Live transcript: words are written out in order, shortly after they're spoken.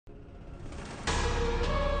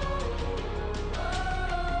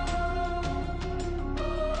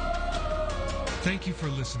Thank you for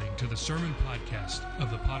listening to the sermon podcast of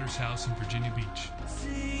the Potter's House in Virginia Beach.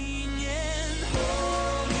 Singing,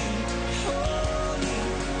 holy, holy,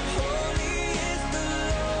 holy is the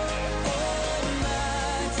Lord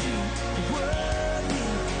Almighty. Worthy,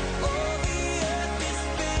 all the earth is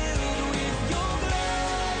filled with your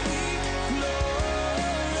glory, glory.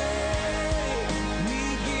 We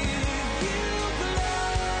give you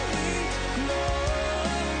glory, glory.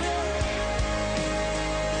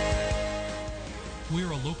 We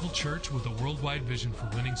are a local church with a worldwide vision for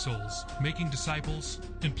winning souls, making disciples,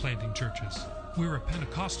 and planting churches. We're a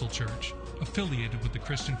Pentecostal church affiliated with the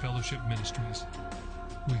Christian Fellowship Ministries.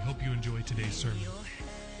 We hope you enjoy today's sermon.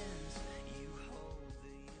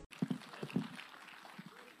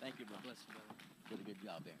 Thank you, brother. Did a good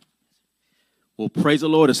job there. Well, praise the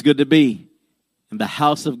Lord. It's good to be in the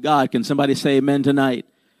house of God. Can somebody say amen tonight?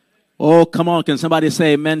 Oh, come on. Can somebody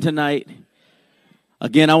say amen tonight?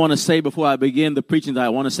 Again, I want to say before I begin the preaching, I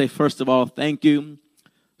want to say, first of all, thank you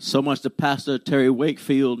so much to Pastor Terry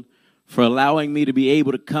Wakefield for allowing me to be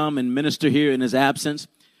able to come and minister here in his absence.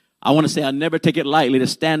 I want to say I never take it lightly to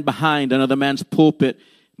stand behind another man's pulpit,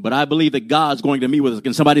 but I believe that God's going to meet with us.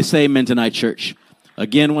 Can somebody say amen tonight, church?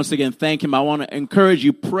 Again, once again, thank him. I want to encourage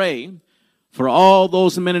you, pray for all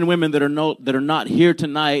those men and women that are not here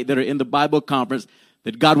tonight, that are in the Bible conference,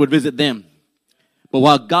 that God would visit them. But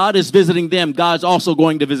while God is visiting them, God's also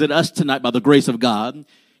going to visit us tonight by the grace of God.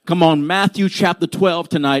 Come on, Matthew chapter 12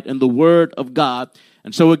 tonight in the Word of God.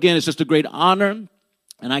 And so again, it's just a great honor,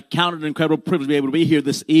 and I count it an incredible privilege to be able to be here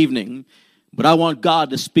this evening. But I want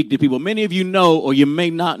God to speak to people. Many of you know, or you may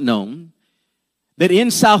not know, that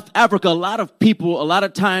in South Africa, a lot of people, a lot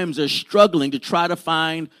of times are struggling to try to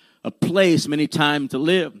find a place many times to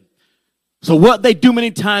live. So what they do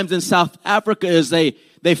many times in South Africa is they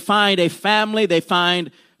find a family, they find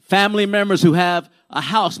family members who have a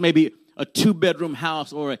house, maybe a 2-bedroom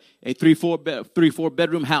house or a 3-4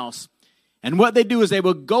 bedroom house. And what they do is they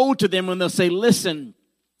will go to them and they'll say, listen,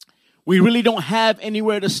 we really don't have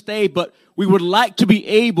anywhere to stay, but we would like to be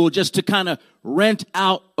able just to kind of rent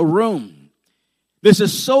out a room. This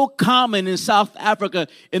is so common in South Africa,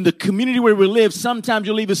 in the community where we live. Sometimes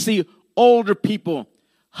you'll even see older people,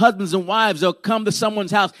 husbands and wives, they'll come to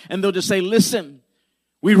someone's house and they'll just say, listen,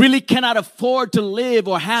 we really cannot afford to live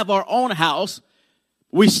or have our own house.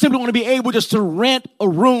 We simply want to be able just to rent a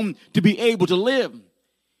room to be able to live.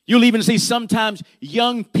 You'll even see sometimes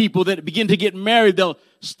young people that begin to get married, they'll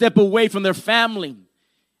step away from their family.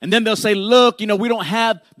 And then they'll say, look, we don't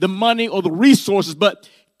have the money or the resources, but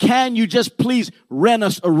can you just please rent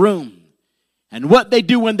us a room? And what they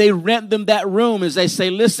do when they rent them that room is they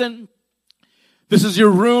say, listen, this is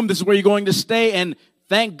your room. This is where you're going to stay. And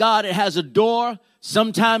thank God it has a door.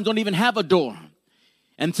 Sometimes don't even have a door.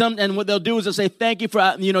 And what they'll do is they'll say, thank you for,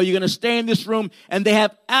 you're going to stay in this room. And they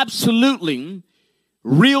have absolutely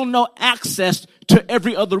no access to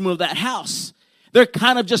every other room of that house. They're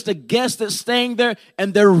kind of just a guest that's staying there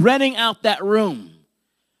and they're renting out that room.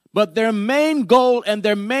 But their main goal and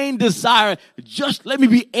their main desire, just let me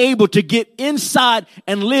be able to get inside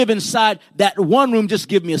and live inside that one room. Just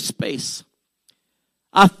give me a space.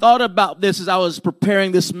 I thought about this as I was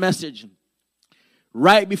preparing this message.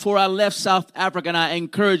 Right before I left South Africa, and I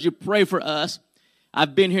encourage you, pray for us.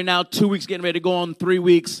 I've been here now 2 weeks, getting ready to go on 3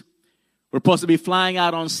 weeks. We're supposed to be flying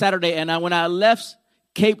out on Saturday, and when I left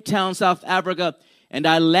Cape Town, South Africa, and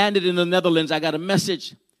I landed in the Netherlands, I got a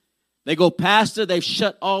message. They go, Pastor, they've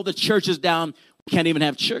shut all the churches down. We can't even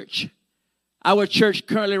have church. Our church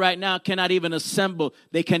currently right now cannot even assemble.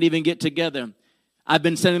 They can't even get together. I've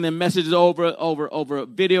been sending them messages over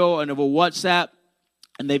video and over WhatsApp,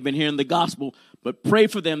 and they've been hearing the gospel. But pray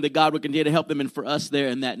for them that God would continue to help them and for us there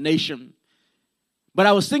in that nation. But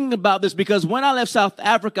I was thinking about this because when I left South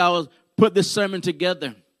Africa, I put this sermon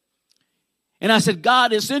together. And I said,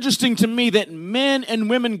 God, it's interesting to me that men and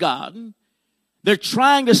women, God, they're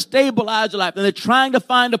trying to stabilize their life, and they're trying to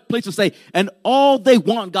find a place to stay. And all they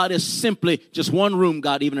want, God, is simply just one room,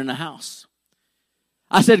 God, even in a house.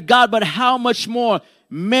 I said, God, but how much more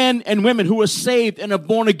men and women who are saved and are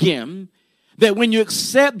born again, that when you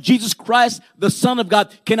accept Jesus Christ, the Son of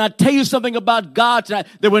God, can I tell you something about God tonight?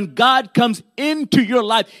 That when God comes into your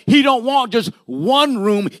life, He don't want just one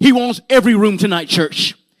room. He wants every room tonight,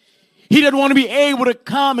 church. He doesn't want to be able to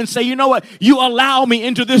come and say, you know what, you allow me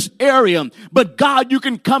into this area, but God, you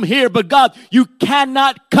can come here, but God, you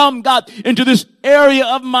cannot come, God, into this area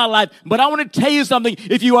of my life. But I want to tell you something.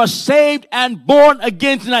 If you are saved and born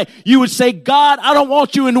again tonight, you would say, God, I don't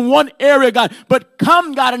want you in one area, God, but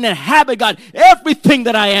come, God, and inhabit, God, everything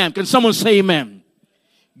that I am. Can someone say amen?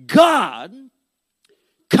 God,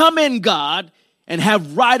 come in, God, and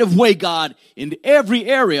have right of way, God, in every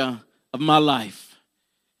area of my life.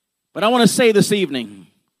 But I want to say this evening,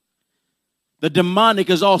 the demonic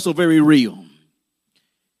is also very real.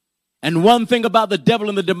 And one thing about the devil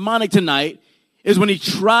and the demonic tonight is when he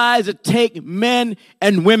tries to take men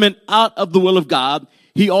and women out of the will of God,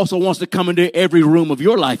 he also wants to come into every room of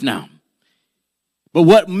your life now. But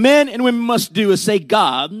what men and women must do is say,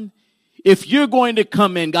 God, if you're going to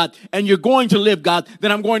come in, God, and you're going to live, God,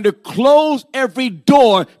 then I'm going to close every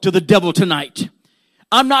door to the devil tonight.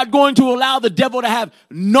 I'm not going to allow the devil to have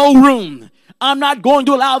no room. I'm not going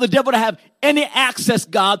to allow the devil to have any access,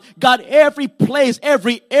 God. God, every place,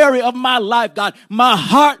 every area of my life, God, my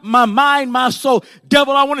heart, my mind, my soul.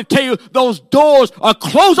 Devil, I want to tell you, those doors are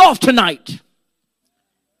closed off tonight.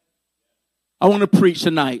 I want to preach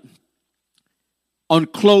tonight on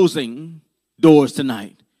closing doors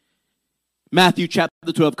tonight. Matthew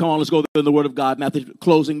chapter 12. Come on, let's go in the Word of God. Matthew,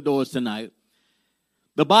 closing doors tonight.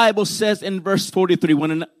 The Bible says in verse 43,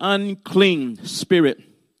 when an unclean spirit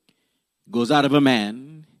goes out of a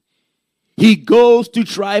man, he goes to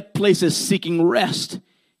dry places seeking rest,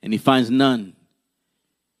 and he finds none.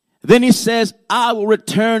 Then he says, I will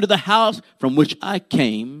return to the house from which I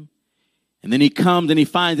came. And then he comes and he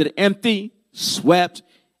finds it empty, swept,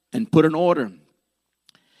 and put in order.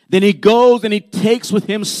 Then he goes and he takes with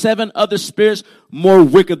him 7 other spirits more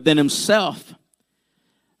wicked than himself.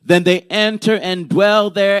 Then they enter and dwell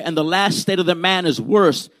there, and the last state of the man is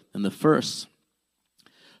worse than the first.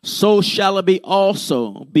 So shall it be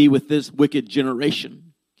also be with this wicked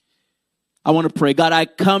generation. I want to pray. God, I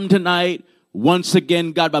come tonight once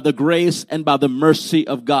again, God, by the grace and by the mercy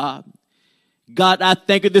of God. God, I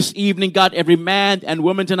thank you this evening, God, every man and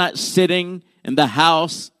woman tonight sitting in the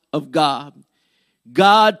house of God.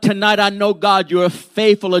 God, tonight I know, God, you're a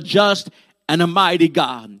faithful, a just, and a mighty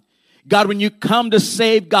God. God, when you come to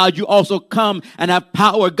save, God, you also come and have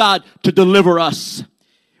power, God, to deliver us.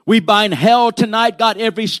 We bind hell tonight, God,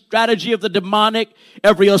 every strategy of the demonic,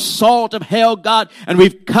 every assault of hell, God. And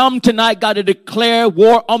we've come tonight, God, to declare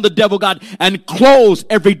war on the devil, God, and close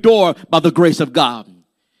every door by the grace of God.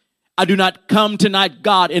 I do not come tonight,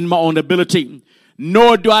 God, in my own ability,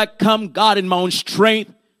 nor do I come, God, in my own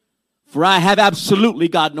strength, for I have absolutely,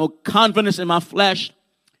 God, no confidence in my flesh.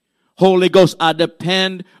 Holy Ghost, I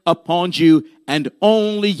depend upon you and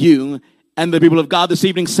only you. And the people of God this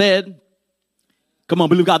evening said, come on,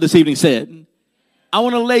 people of God this evening said, I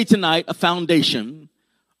want to lay tonight a foundation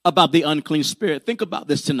about the unclean spirit. Think about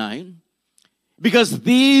this tonight, because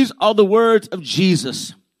these are the words of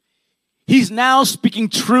Jesus. He's now speaking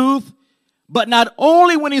truth, but not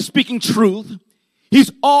only when he's speaking truth,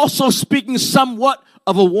 he's also speaking somewhat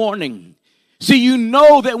of a warning. See, you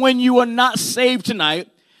know that when you are not saved tonight,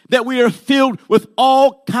 that we are filled with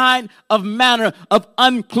all kind of manner of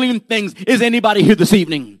unclean things. Is anybody here this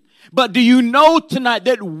evening? But do you know tonight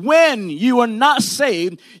that when you are not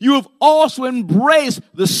saved, you have also embraced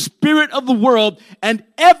the spirit of the world and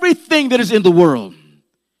everything that is in the world?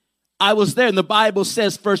 I was there, and the Bible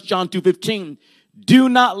says, 1 John 2:15, do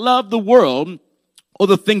not love the world or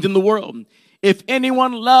the things in the world. If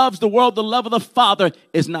anyone loves the world, the love of the Father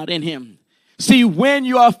is not in him. See, when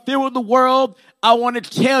you are filled with the world, I want to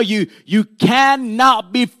tell you, you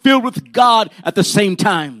cannot be filled with God at the same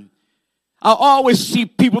time. I always see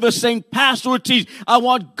people that saying, Pastor, teach, I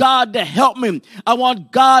want God to help me. I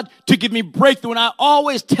want God to give me breakthrough. And I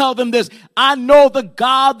always tell them this. I know the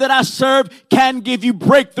God that I serve can give you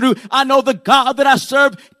breakthrough. I know the God that I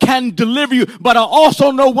serve can deliver you. But I also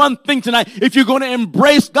know one thing tonight. If you're going to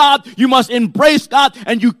embrace God, you must embrace God.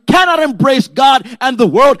 And you cannot embrace God and the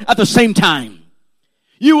world at the same time.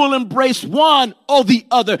 You will embrace one or the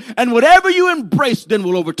other. And whatever you embrace then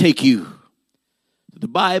will overtake you. The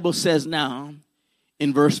Bible says now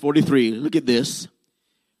in verse 43, look at this.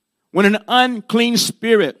 When an unclean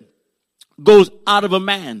spirit goes out of a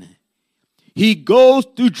man, he goes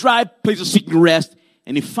through dry places seeking rest,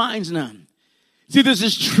 and he finds none. See, this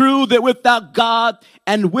is true that without God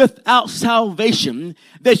and without salvation,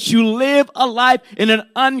 that you live a life in an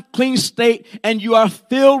unclean state and you are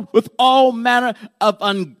filled with all manner of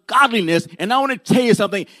ungodliness. And I want to tell you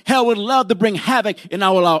something. Hell would love to bring havoc in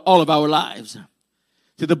all of our lives.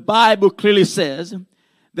 See, the Bible clearly says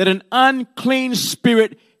that an unclean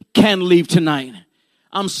spirit can leave tonight.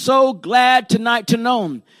 I'm so glad tonight to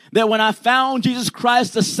know that when I found Jesus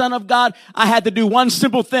Christ, the Son of God, I had to do one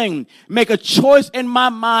simple thing. Make a choice in my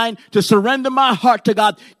mind to surrender my heart to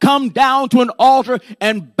God. Come down to an altar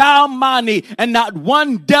and bow my knee. And not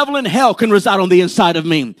one devil in hell can reside on the inside of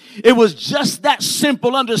me. It was just that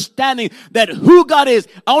simple understanding that who God is.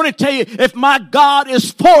 I want to tell you, if my God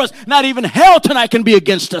is for us, not even hell tonight can be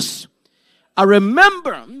against us. I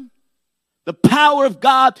remember the power of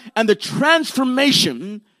God and the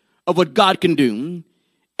transformation of what God can do,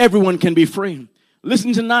 everyone can be free.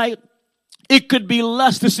 Listen tonight, it could be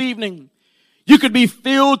lust this evening. You could be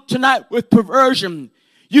filled tonight with perversion.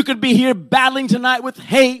 You could be here battling tonight with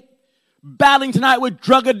hate, battling tonight with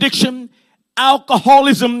drug addiction,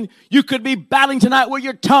 alcoholism. You could be battling tonight with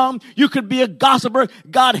your tongue. You could be a gossiper.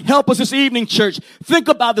 God help us this evening, church. Think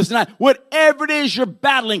about this tonight. Whatever it is you're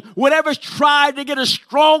battling, whatever's tried to get a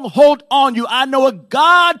stronghold on you, I know a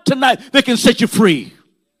God tonight that can set you free.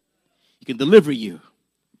 He can deliver you.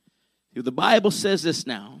 The Bible says this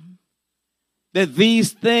now, that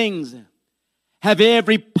these things have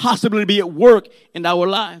every possibility to be at work in our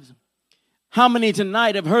lives. How many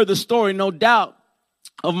tonight have heard the story, no doubt,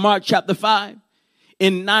 of Mark chapter 5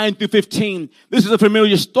 in 9 through 15? This is a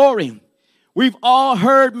familiar story. We've all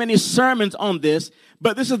heard many sermons on this,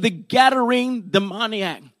 but this is the Gadarene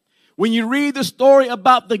demoniac. When you read the story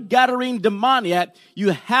about the Gadarene demoniac, you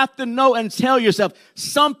have to know and tell yourself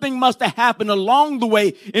something must have happened along the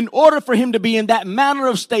way in order for him to be in that manner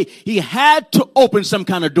of state. He had to open some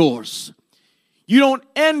kind of doors. You don't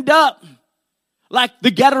end up like the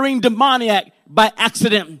Gadarene demoniac by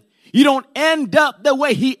accident. You don't end up the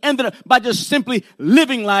way he ended up by just simply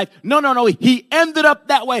living life. No. He ended up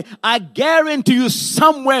that way. I guarantee you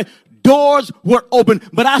somewhere doors were open.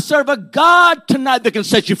 But I serve a God tonight that can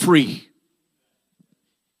set you free.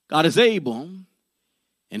 God is able.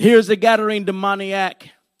 And here's the Gadarene demoniac.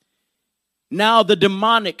 Now the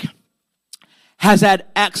demonic has had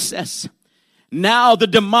access. Now the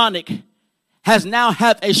demonic has now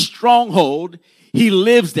had a stronghold. He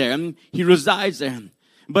lives there. He resides there.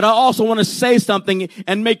 But I also want to say something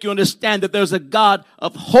and make you understand that there's a God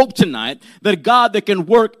of hope tonight, that God that can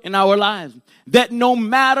work in our lives. That no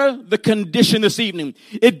matter the condition this evening,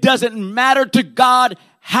 it doesn't matter to God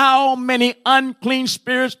how many unclean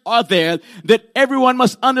spirits are there, that everyone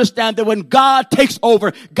must understand that when God takes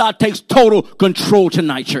over, God takes total control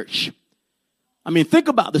tonight, church. I mean, think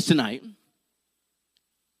about this tonight.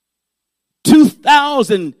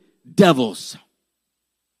 2,000 devils.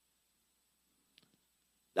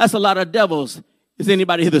 That's a lot of devils. Is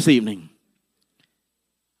anybody here this evening?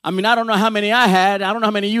 I mean, I don't know how many I had. I don't know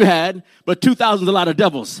how many you had, but 2,000 is a lot of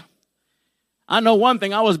devils. I know one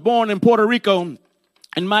thing. I was born in Puerto Rico,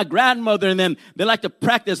 and my grandmother and them, they like to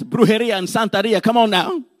practice brujeria and santeria. Come on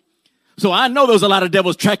now. So I know there's a lot of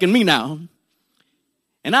devils tracking me now.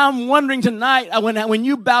 And I'm wondering tonight, when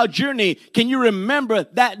you bowed your knee, can you remember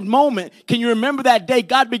that moment? Can you remember that day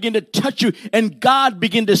God began to touch you and God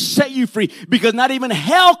began to set you free? Because not even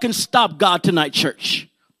hell can stop God tonight, church.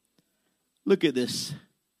 Look at this.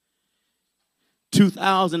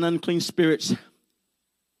 2,000 unclean spirits.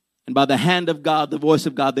 And by the hand of God, the voice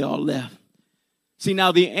of God, they all left. See,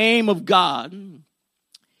 now the aim of God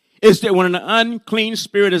is that when an unclean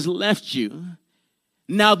spirit has left you,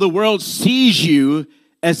 now the world sees you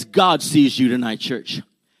as God sees you tonight, church.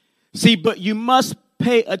 See, but you must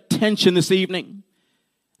pay attention this evening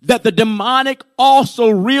that the demonic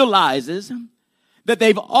also realizes that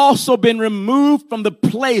they've also been removed from the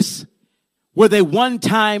place where they one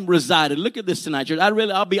time resided. Look at this tonight, church.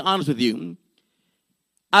 I'll be honest with you.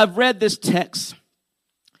 I've read this text.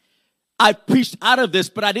 I preached out of this,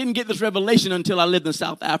 but I didn't get this revelation until I lived in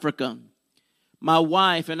South Africa. My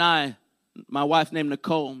wife and I, my wife named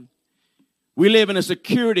Nicole, we live in a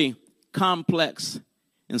security complex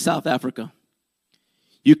in South Africa.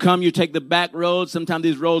 You come, you take the back roads. Sometimes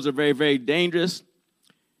these roads are very, very dangerous.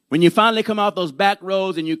 When you finally come out those back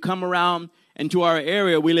roads and you come around into our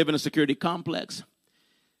area, we live in a security complex.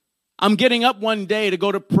 I'm getting up one day to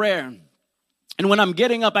go to prayer. And when I'm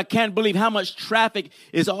getting up, I can't believe how much traffic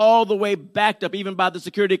is all the way backed up, even by the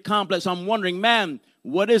security complex. So I'm wondering, man,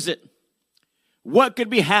 what is it? What could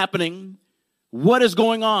be happening? What is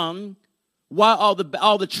going on? Why all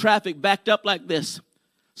the traffic backed up like this?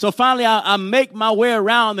 So finally, I make my way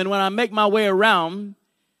around, and when I make my way around,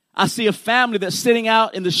 I see a family that's sitting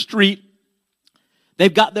out in the street.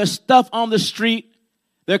 They've got their stuff on the street.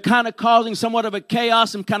 They're kind of causing somewhat of a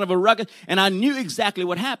chaos and kind of a ruckus, and I knew exactly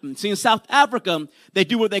what happened. See, in South Africa, they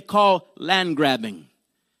do what they call land grabbing.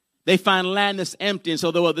 They find land that's empty, and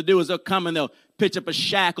so what they'll do is they'll come and they'll pitch up a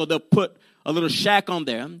shack, or they'll put a little shack on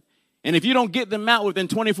there. And if you don't get them out within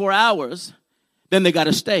 24 hours, then they got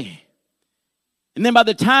to stay. And then by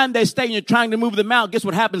the time they stay and you're trying to move them out, guess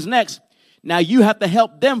what happens next? Now you have to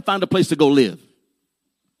help them find a place to go live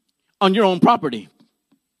on your own property.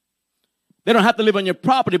 They don't have to live on your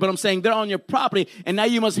property, but I'm saying they're on your property, and now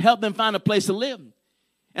you must help them find a place to live.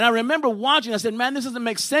 And I remember watching, I said, man, this doesn't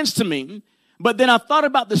make sense to me. But then I thought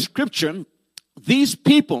about the scripture. These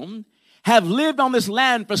people have lived on this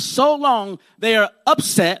land for so long, they are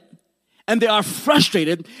upset and they are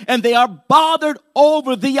frustrated and they are bothered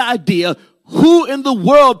over the idea, who in the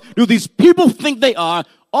world do these people think they are?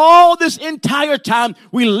 All this entire time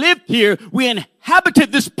we lived here, we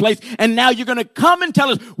inhabited this place, and now you're going to come and tell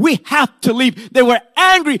us we have to leave. They were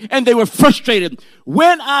angry and they were frustrated.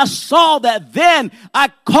 When I saw that, then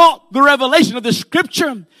I caught the revelation of the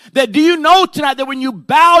scripture that, do you know tonight that when you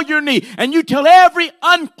bow your knee and you tell every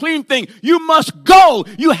unclean thing, you must go,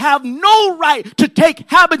 you have no right to take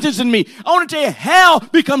habitations in me. I want to tell you, hell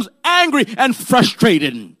becomes angry and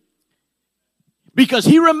frustrated because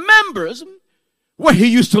he remembers where he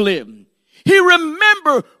used to live. He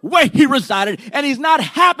remembered where he resided, and he's not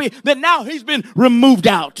happy that now he's been removed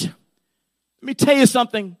out. Let me tell you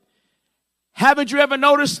something. Haven't you ever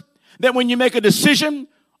noticed that when you make a decision,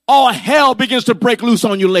 all hell begins to break loose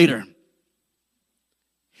on you later?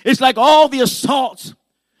 It's like all the assaults,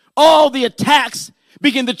 all the attacks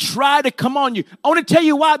begin to try to come on you. I want to tell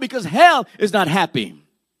you why, because hell is not happy.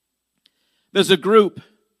 There's a group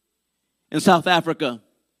in South Africa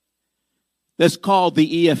that's called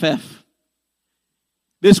the EFF.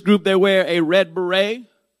 This group, they wear a red beret.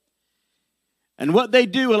 And what they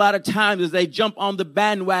do a lot of times is they jump on the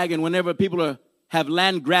bandwagon whenever people have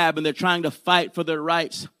land grab and they're trying to fight for their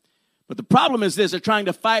rights. But the problem is this: they're trying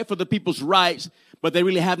to fight for the people's rights, but they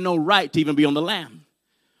really have no right to even be on the land.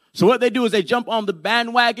 So what they do is they jump on the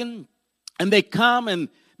bandwagon and they come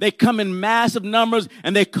in massive numbers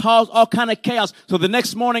and they cause all kind of chaos. So the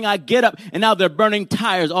next morning I get up and now they're burning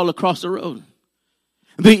tires all across the road.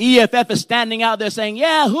 The EFF is standing out there saying,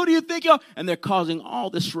 yeah, who do you think you are? And they're causing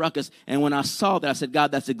all this ruckus. And when I saw that, I said,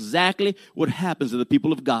 God, that's exactly what happens to the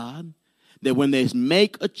people of God. That when they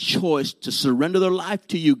make a choice to surrender their life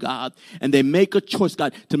to you, God, and they make a choice,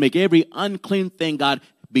 God, to make every unclean thing, God,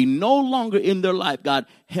 be no longer in their life, God,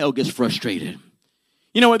 hell gets frustrated.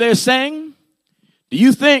 You know what they're saying? Do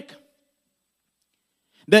you think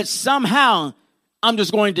that somehow I'm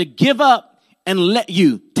just going to give up and let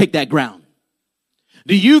you take that ground?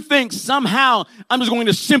 Do you think somehow I'm just going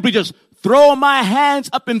to simply just throw my hands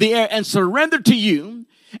up in the air and surrender to you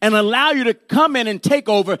and allow you to come in and take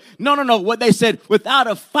over? No. What they said, without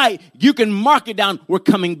a fight, you can mark it down. We're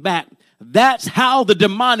coming back. That's how the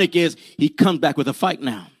demonic is. He comes back with a fight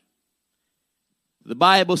now. The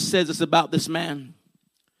Bible says this about this man,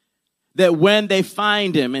 that when they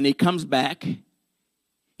find him and he comes back,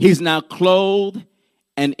 he's now clothed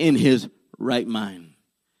and in his right mind.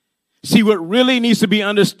 See, what really needs to be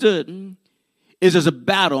understood is there's a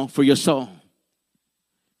battle for your soul.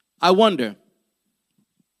 I wonder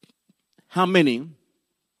how many,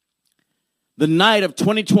 the night of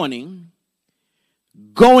 2020,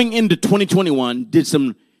 going into 2021, did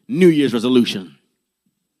some New Year's resolution.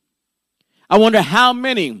 I wonder how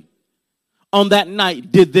many on that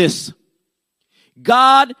night did this.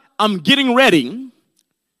 God, I'm getting ready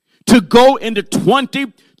to go into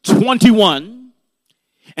 2021.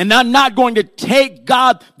 And I'm not going to take,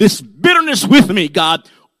 God, this bitterness with me, God,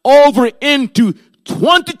 over into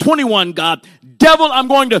 2021, God. Devil, I'm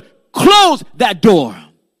going to close that door.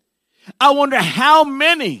 I wonder how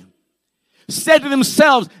many said to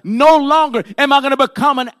themselves, no longer am I going to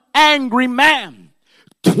become an angry man.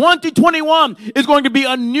 2021 is going to be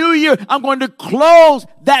a new year. I'm going to close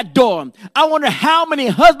that door. I wonder how many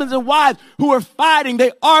husbands and wives who are fighting,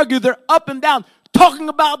 they argue, they're up and down, talking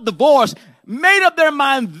about divorce, made up their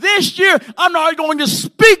mind, this year, I'm not going to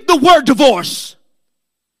speak the word divorce.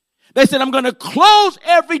 They said, I'm going to close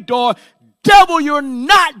every door. Devil, you're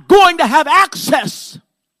not going to have access.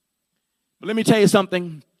 But let me tell you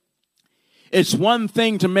something. It's one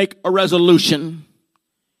thing to make a resolution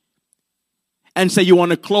and say you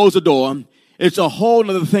want to close the door. It's a whole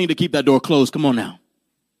other thing to keep that door closed. Come on now.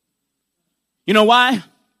 You know why?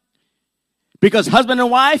 Because husband and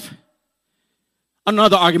wife,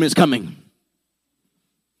 another argument is coming.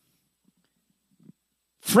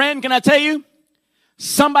 Friend, can I tell you?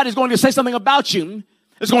 Somebody's going to say something about you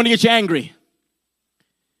that's going to get you angry.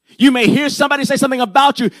 You may hear somebody say something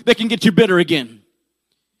about you that can get you bitter again.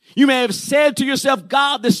 You may have said to yourself,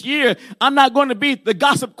 God, this year, I'm not going to be the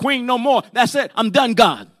gossip queen no more. That's it. I'm done,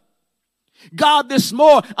 God. God, this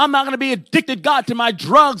more, I'm not going to be addicted, God, to my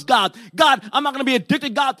drugs, God. God, I'm not going to be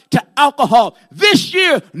addicted, God, to alcohol. This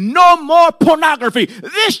year, no more pornography.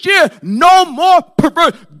 This year, no more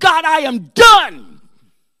pervert. God, I am done.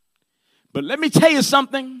 But let me tell you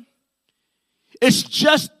something. It's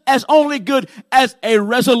just as only good as a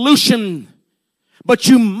resolution. But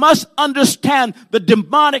you must understand the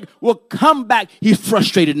demonic will come back. He's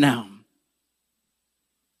frustrated now.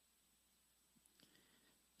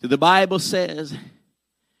 The Bible says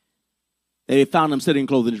They found him sitting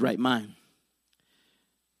clothed in his right mind.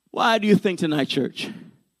 Why do you think tonight, church,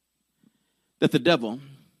 that the devil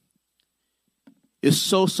is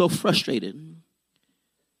so frustrated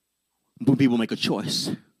when people make a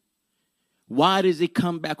choice? Why does he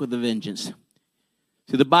come back with a vengeance?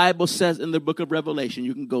 See, the Bible says in the book of Revelation,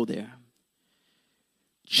 you can go there.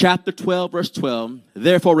 Chapter 12, verse 12,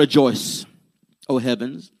 therefore rejoice, O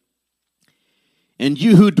heavens, and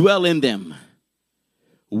you who dwell in them.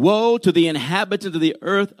 Woe to the inhabitants of the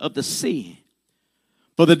earth of the sea,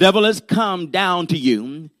 for the devil has come down to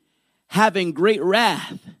you, having great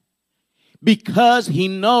wrath, because he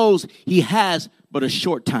knows he has but a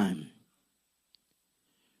short time.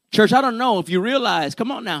 Church, I don't know if you realize,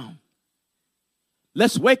 come on now.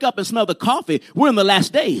 Let's wake up and smell the coffee. We're in the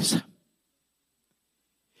last days.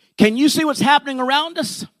 Can you see what's happening around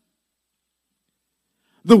us?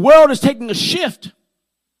 The world is taking a shift.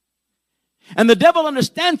 And the devil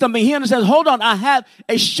understands something. He understands, hold on, I have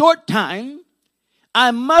a short time.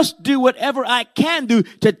 I must do whatever I can do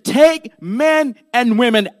to take men and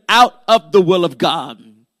women out of the will of God.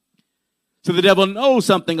 So the devil knows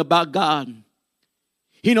something about God.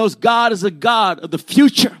 He knows God is a God of the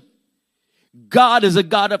future. God is a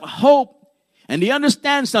God of hope. And he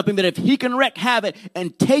understands something, that if he can wreak havoc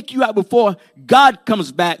and take you out before God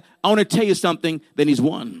comes back, I want to tell you something, then he's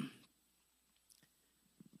won.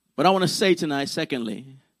 But I want to say tonight, secondly,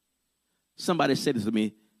 somebody said this to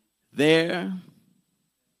me, there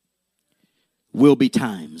will be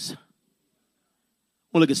times.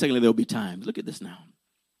 Well, look at secondly, there will be times. Look at this now.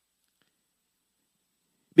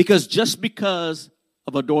 Because just because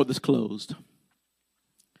of a door that's closed,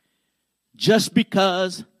 just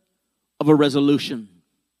because of a resolution,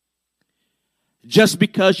 just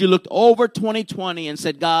because you looked over 2020 and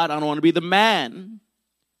said, God, I don't want to be the man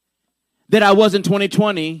that I was in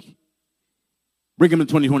 2020, bring him to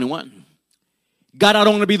 2021. God, I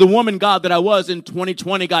don't want to be the woman, God, that I was in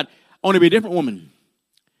 2020. God, I want to be a different woman.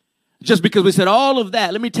 Just because we said all of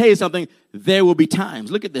that, let me tell you something, there will be times.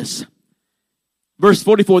 Look at this. Verse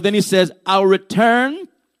 44, then he says, I'll return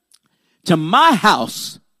to my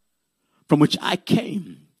house from which I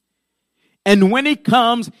came. And when he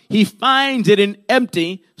comes, he finds it in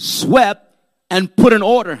empty, swept, and put in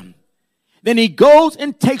order. Then he goes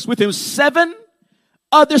and takes with him 7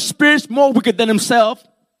 other spirits more wicked than himself.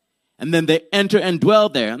 And then they enter and dwell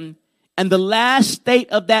there. And the last state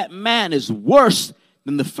of that man is worse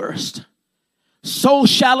than the first. So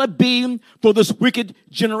shall it be for this wicked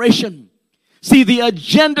generation. See, the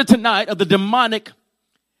agenda tonight of the demonic,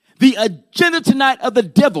 the agenda tonight of the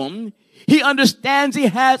devil, he understands he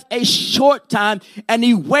has a short time, and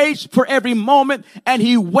he waits for every moment, and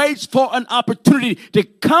he waits for an opportunity to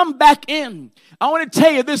come back in. I want to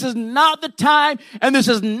tell you, this is not the time and this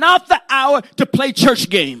is not the hour to play church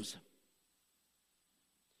games.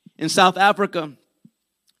 In South Africa,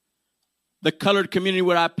 the colored community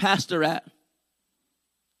where I pastor at,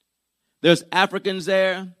 there's Africans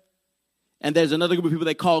there, and there's another group of people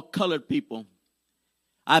they call colored people.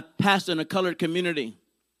 I pastor in a colored community.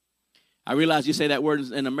 I realize you say that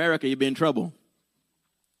word in America, you'd be in trouble.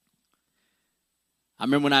 I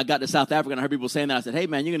remember when I got to South Africa and I heard people saying that, I said, hey,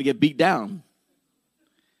 man, you're going to get beat down.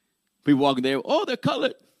 People walking there, oh, they're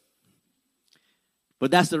colored.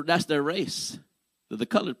 But that's their race. They're the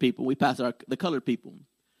colored people. We pastor the colored people.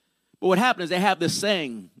 But what happens is they have this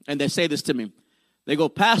saying, and they say this to me. They go,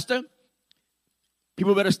 Pastor,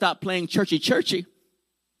 people better stop playing churchy,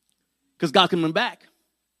 because God's coming back.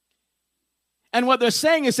 And what they're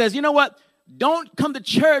saying is, says, you know what? Don't come to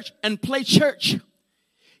church and play church.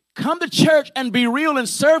 Come to church and be real and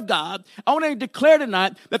serve God. I want to declare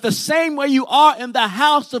tonight that the same way you are in the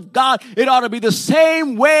house of God, it ought to be the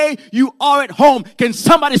same way you are at home. Can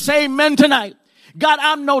somebody say amen tonight? God,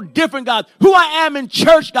 I'm no different, God. Who I am in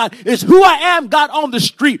church, God, is who I am, God, on the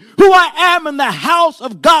street. Who I am in the house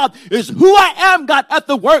of God is who I am, God, at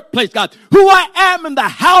the workplace, God. Who I am in the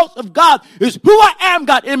house of God is who I am,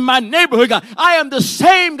 God, in my neighborhood, God. I am the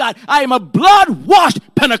same, God. I am a blood-washed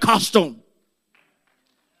Pentecostal.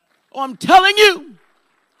 Oh, I'm telling you,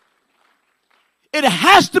 it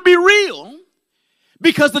has to be real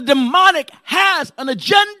because the demonic has an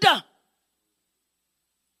agenda.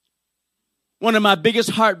 One of my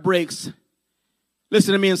biggest heartbreaks,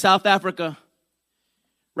 listen to me, in South Africa,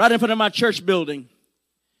 right in front of my church building,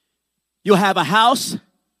 you'll have a house,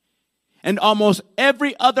 and almost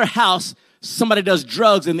every other house, somebody does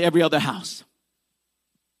drugs in every other house.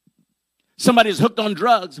 Somebody's hooked on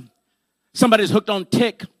drugs. Somebody's hooked on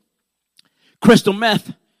tick, crystal meth.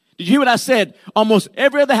 Did you hear what I said? Almost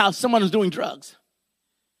every other house, someone is doing drugs.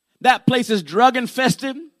 That place is drug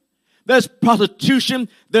infested. there's prostitution,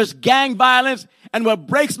 there's gang violence. And what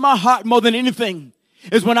breaks my heart more than anything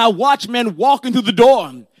is when I watch men walking through the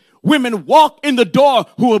door, women walk in the door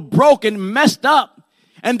who are broken, messed up,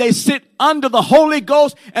 and they sit under the Holy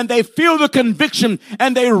Ghost and they feel the conviction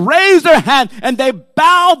and they raise their hand and they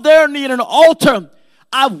bow their knee at an altar.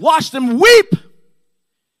 I've watched them weep.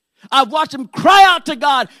 I've watched them cry out to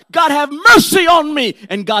God, God, have mercy on me.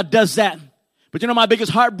 And God does that. But you know my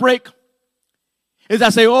biggest heartbreak is I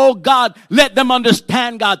say, oh God, let them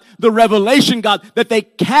understand, God, the revelation, God, that they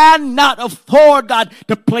cannot afford, God,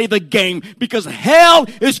 to play the game because hell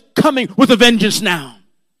is coming with a vengeance now.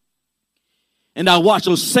 And I watch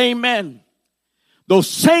those same men, those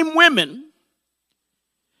same women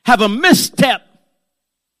have a misstep,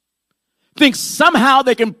 think somehow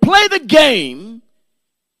they can play the game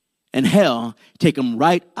and hell take them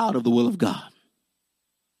right out of the will of God.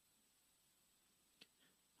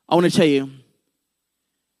 I want to tell you,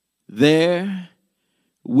 there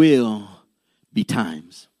will be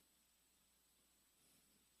times.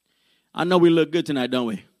 I know we look good tonight, don't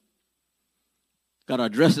we? Got our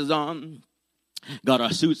dresses on, got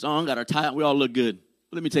our suits on, got our tie on. We all look good.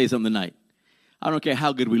 But let me tell you something tonight. I don't care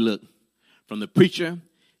how good we look. From the preacher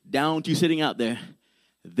down to you sitting out there,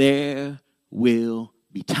 there will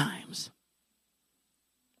be times.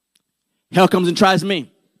 Hell comes and tries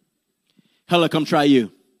me. Hell will come try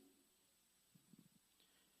you.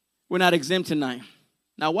 We're not exempt tonight.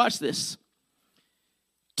 Now watch this.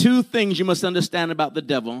 2 things you must understand about the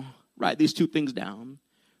devil. Write these 2 things down.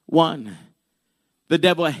 1, the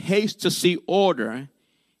devil hates to see order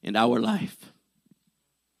in our life.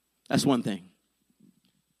 That's one thing.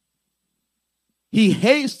 He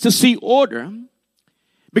hates to see order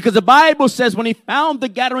because the Bible says when he found the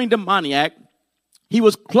Gadarene demoniac, he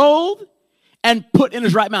was clothed and put in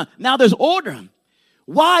his right mind. Now there's order.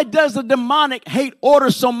 Why does the demonic hate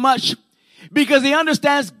order so much? Because he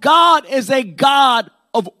understands God is a God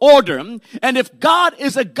of order. And if God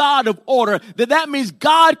is a God of order, then that means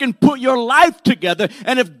God can put your life together.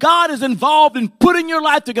 And if God is involved in putting your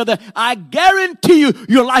life together, I guarantee you,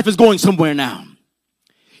 your life is going somewhere now.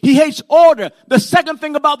 He hates order. The second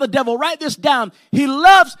thing about the devil, write this down. He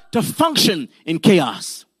loves to function in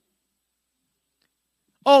chaos.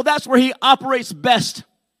 Oh, that's where he operates best.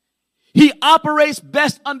 He operates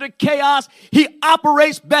best under chaos. He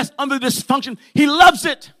operates best under dysfunction. He loves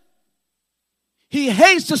it. He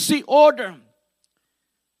hates to see order.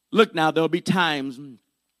 Look now, there will be times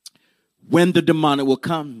when the demonic will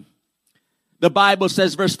come. The Bible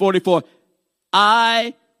says, verse 44,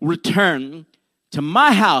 I return to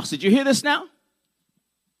my house. Did you hear this now?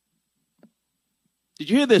 Did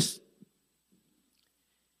you hear this?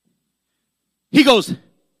 He goes,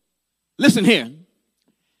 listen here.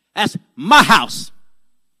 That's my house.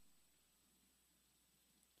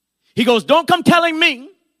 He goes, don't come telling me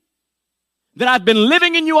that I've been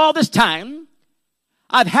living in you all this time.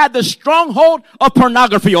 I've had the stronghold of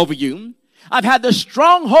pornography over you. I've had the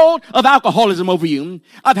stronghold of alcoholism over you.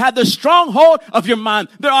 I've had the stronghold of your mind.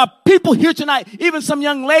 There are people here tonight, even some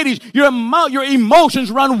young ladies, your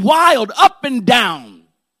emotions run wild up and down.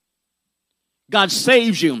 God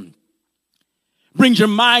saves you. Brings your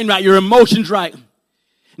mind right, your emotions right.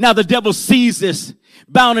 Now the devil sees this,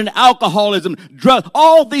 bound in alcoholism, drug,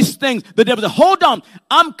 all these things. The devil says, hold on,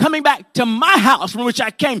 I'm coming back to my house from which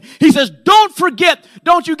I came. He says, don't forget,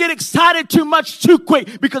 don't you get excited too much too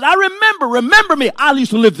quick, because I remember me, I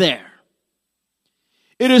used to live there.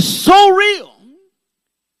 It is so real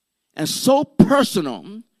and so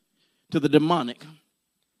personal to the demonic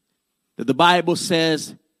that the Bible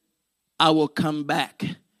says, I will come back.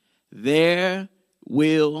 There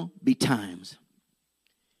will be times.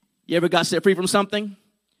 You ever got set free from something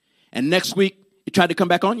and next week it tried to come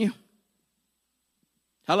back on you?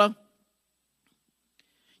 Hello?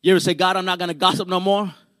 You ever say, God, I'm not going to gossip no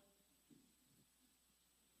more?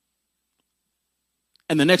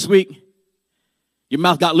 And the next week, your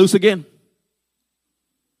mouth got loose again?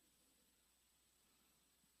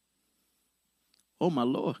 Oh, my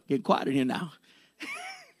Lord, getting quiet in here now.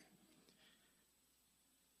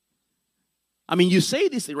 I mean, you say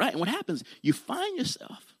this, right? And what happens? You find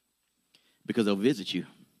yourself, because they'll visit you.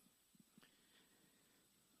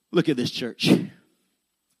 Look at this church.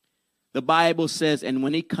 The Bible says, and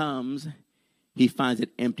when he comes, he finds it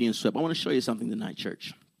empty and swept. I want to show you something tonight,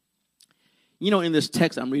 church. You know, in this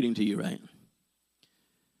text I'm reading to you, right?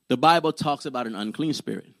 The Bible talks about an unclean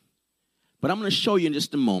spirit. But I'm going to show you in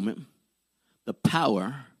just a moment the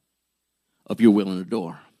power of your will and the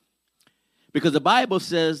door. Because the Bible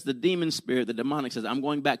says the demon spirit, the demonic says, I'm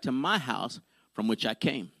going back to my house from which I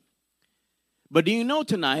came. But do you know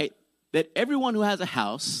tonight that everyone who has a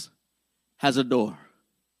house has a door.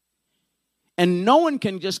 And no one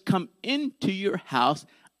can just come into your house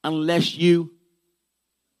unless you,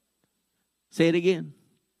 say it again,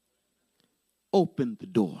 open the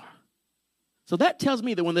door. So that tells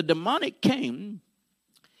me that when the demonic came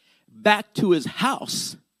back to his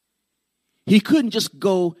house, he couldn't just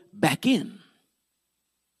go back in.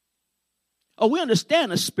 Oh, we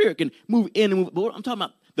understand a spirit can move in and move, but I'm talking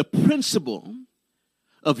about the principle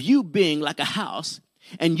of you being like a house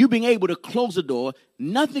and you being able to close the door.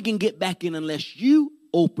 Nothing can get back in unless you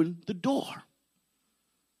open the door.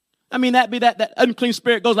 I mean, that unclean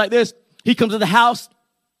spirit goes like this. He comes to the house.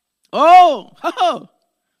 Oh,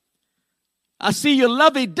 I see you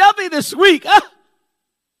lovey-dovey this week.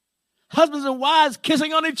 Husbands and wives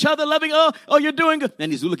kissing on each other, loving, oh, you're doing good.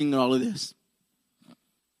 And he's looking at all of this.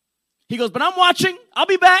 He goes, but I'm watching. I'll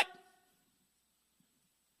be back.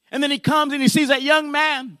 And then he comes and he sees that young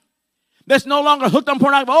man that's no longer hooked on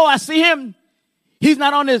pornography. Oh, I see him. He's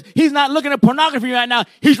not looking at pornography right now.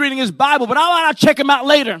 He's reading his Bible, but I'll check him out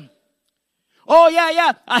later. Oh,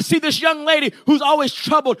 yeah. I see this young lady who's always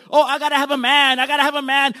troubled. Oh, I got to have a man.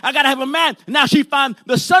 Now she found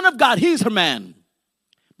the Son of God. He's her man.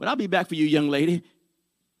 But I'll be back for you, young lady,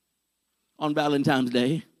 on Valentine's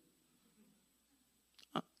Day.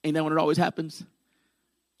 Ain't that when it always happens?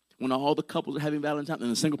 When all the couples are having Valentine's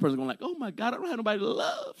and the single person going like, oh, my God, I don't have nobody to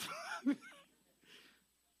love.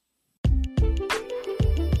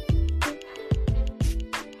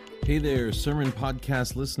 Hey there, Sermon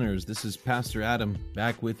Podcast listeners. This is Pastor Adam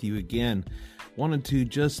back with you again. Wanted to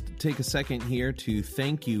just take a second here to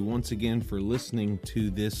thank you once again for listening to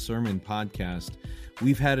this sermon podcast.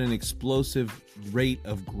 We've had an explosive rate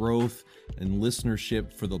of growth and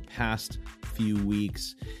listenership for the past few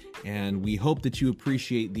weeks, and we hope that you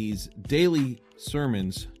appreciate these daily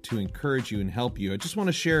sermons to encourage you and help you. I just want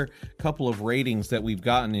to share a couple of ratings that we've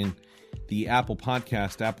gotten in the Apple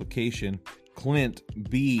Podcast application. Clint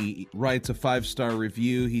B. writes a 5-star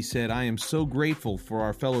review. He said, I am so grateful for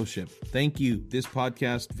our fellowship. Thank you. This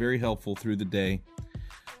podcast, very helpful through the day.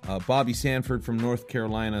 Bobby Sanford from North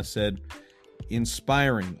Carolina said,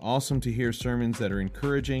 inspiring. Awesome to hear sermons that are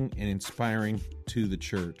encouraging and inspiring to the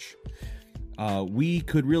church. We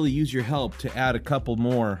could really use your help to add a couple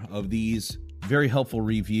more of these very helpful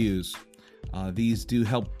reviews. These do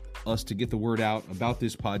help us to get the word out about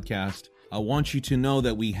this podcast. I want you to know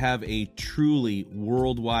that we have a truly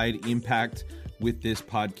worldwide impact with this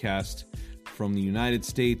podcast, from the United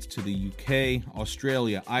States to the UK,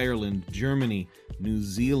 Australia, Ireland, Germany, New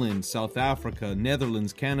Zealand, South Africa,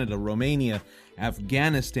 Netherlands, Canada, Romania,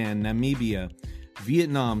 Afghanistan, Namibia,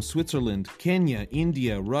 Vietnam, Switzerland, Kenya,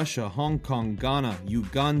 India, Russia, Hong Kong, Ghana,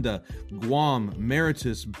 Uganda, Guam,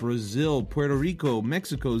 Mauritius, Brazil, Puerto Rico,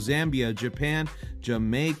 Mexico, Zambia, Japan,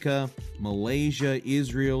 Jamaica, Malaysia,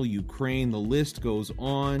 Israel, Ukraine. The list goes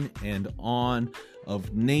on and on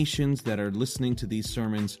of nations that are listening to these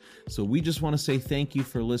sermons. So we just want to say thank you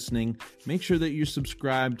for listening. Make sure that you're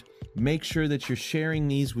subscribed. Make sure that you're sharing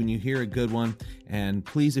these when you hear a good one. And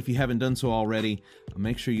please, if you haven't done so already,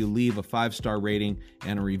 make sure you leave a 5-star rating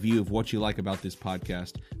and a review of what you like about this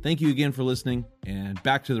podcast. Thank you again for listening, and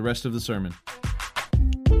back to the rest of the sermon.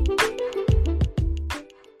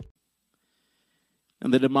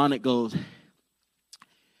 And the demonic goes,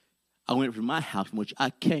 I went from my house from which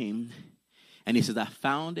I came, and he says, I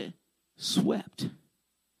found it swept,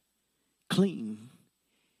 clean,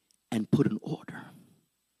 and put in order.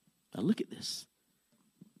 Now look at this.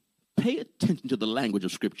 Pay attention to the language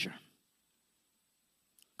of Scripture.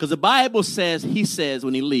 Because the Bible says, he says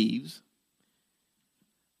when he leaves,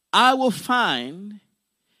 I will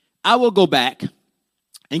go back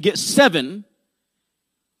and get 7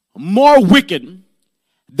 more wicked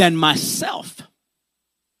than myself.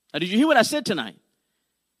 Now, did you hear what I said tonight?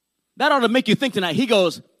 That ought to make you think tonight. He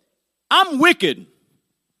goes, I'm wicked,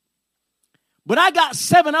 but I got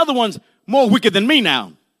 7 other ones more wicked than me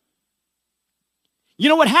now. You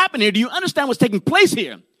know what happened here? Do you understand what's taking place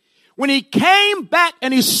here? When he came back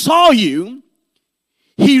and he saw you,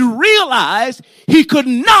 he realized he could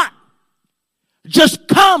not just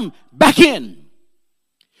come back in.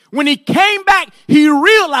 When he came back, he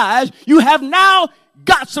realized you have now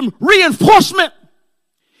got some reinforcement.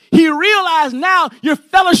 He realized now you're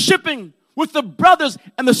fellowshipping with the brothers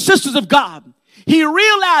and the sisters of God. He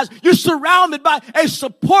realized you're surrounded by a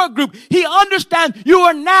support group. He understands you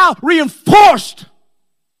are now reinforced.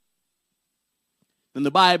 Then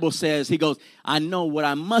the Bible says, he goes, I know what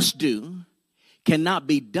I must do cannot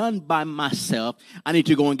be done by myself. I need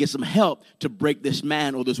to go and get some help to break this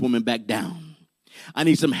man or this woman back down. I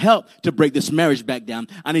need some help to break this marriage back down.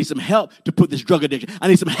 I need some help to put this drug addiction. I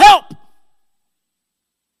need some help.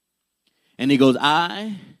 And he goes,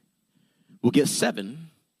 I will get 7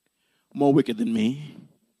 more wicked than me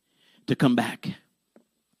to come back.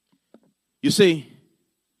 You see,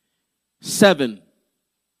 7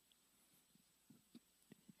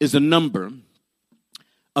 is the number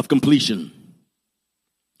of completion.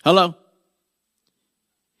 Hello?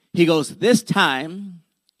 He goes, this time,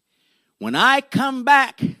 when I come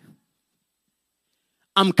back,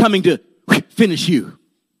 I'm coming to finish you.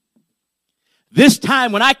 This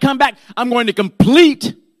time, when I come back, I'm going to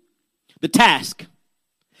complete the task.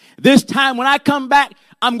 This time, when I come back,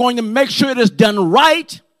 I'm going to make sure it is done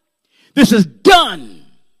right. This is done.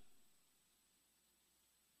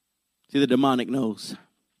 See, the demonic knows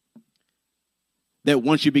that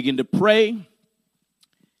once you begin to pray,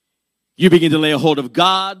 you begin to lay a hold of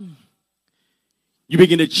God, you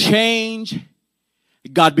begin to change,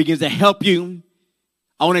 God begins to help you.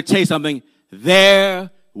 I want to tell you something.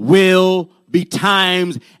 There will be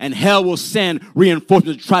times and hell will send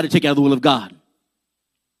reinforcements to try to take out the will of God.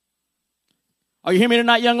 Are you hearing me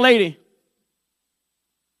tonight, young lady?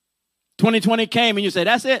 2020 came and you said,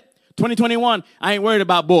 that's it. 2021, I ain't worried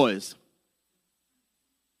about boys.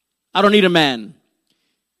 I don't need a man.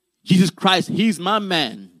 Jesus Christ, he's my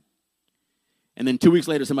man. And then 2 weeks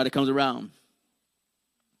later, somebody comes around,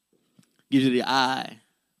 gives you the eye,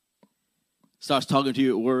 starts talking to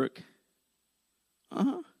you at work.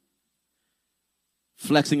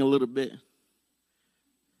 Flexing a little bit.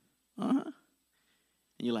 And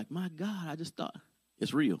you're like, my God, I just thought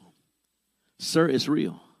it's real. Sir, it's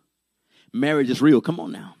real. Marriage is real. Come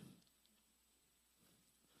on now.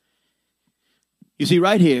 You see,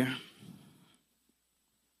 right here,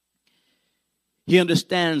 he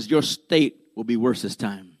understands your state will be worse this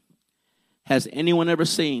time. Has anyone ever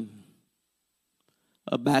seen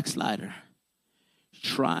a backslider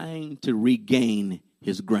trying to regain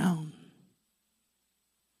his ground?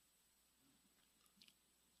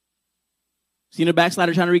 Seen a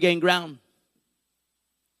backslider trying to regain ground?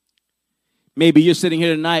 Maybe you're sitting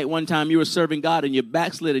here tonight, one time you were serving God and you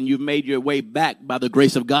backslid and you've made your way back by the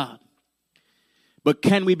grace of God. But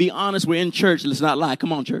can we be honest? We're in church. Let's not lie.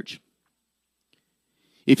 Come on, church.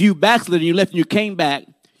 If you backslid and you left and you came back,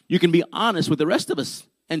 you can be honest with the rest of us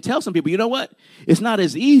and tell some people, you know what? It's not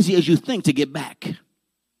as easy as you think to get back.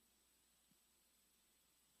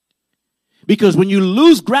 Because when you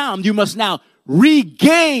lose ground, you must now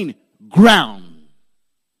regain ground.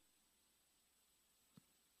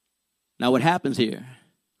 Now what happens here?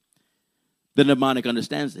 The demonic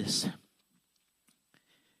understands this.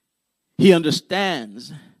 He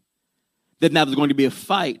understands that now there's going to be a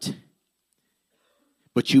fight,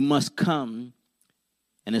 but you must come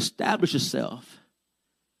and establish yourself.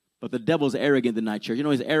 But the devil's arrogant tonight, church. You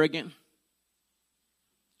know he's arrogant?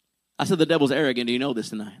 I said the devil's arrogant. Do you know this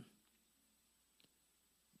tonight?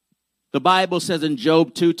 The Bible says in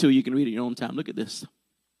Job 2:2, you can read it in your own time. Look at this. I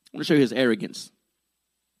want to show you his arrogance.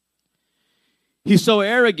 He's so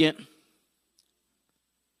arrogant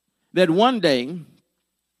that one day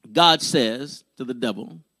God says to the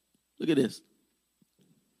devil, look at this.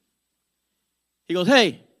 He goes,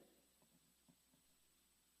 hey,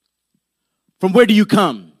 from where do you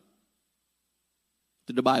come?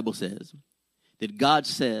 The Bible says that God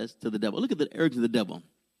says to the devil, look at the arrogance of the devil.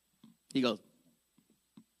 He goes,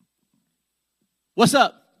 what's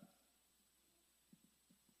up?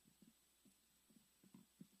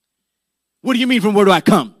 What do you mean from where do I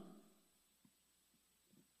come?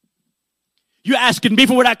 You're asking me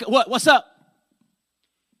from where what's up?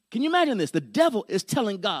 Can you imagine this? The devil is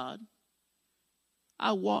telling God,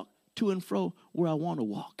 I walk to and fro where I want to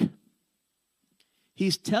walk.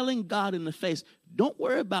 He's telling God in the face, don't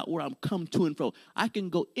worry about where I'm come to and fro. I can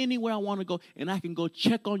go anywhere I want to go, and I can go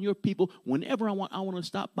check on your people whenever I want. I want to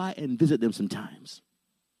stop by and visit them sometimes.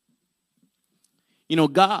 You know,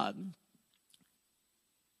 God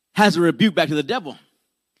has a rebuke back to the devil.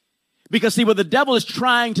 Because, see, what the devil is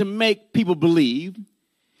trying to make people believe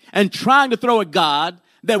and trying to throw at God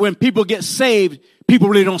that when people get saved, people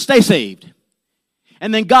really don't stay saved.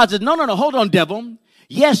 And then God says, no, hold on, devil.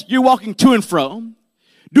 Yes, you're walking to and fro,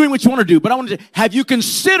 doing what you want to do. But I want to say, have you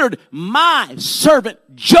considered my servant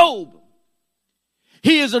Job?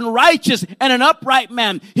 He is a righteous and an upright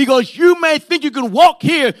man. He goes, you may think you can walk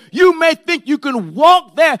here. You may think you can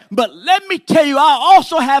walk there. But let me tell you, I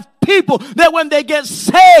also have people that when they get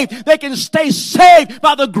saved, they can stay saved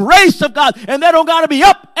by the grace of God. And they don't got to be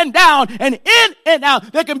up and down and in and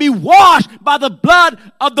out. They can be washed by the blood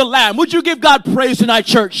of the Lamb. Would you give God praise tonight,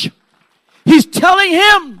 church? He's telling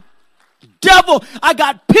him, devil, I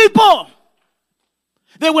got people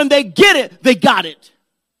that when they get it, they got it.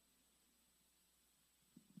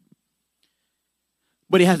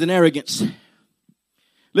 but he has an arrogance.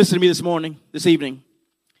 Listen to me this evening.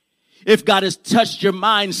 If God has touched your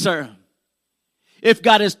mind, sir, if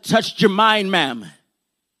God has touched your mind, ma'am,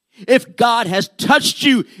 if God has touched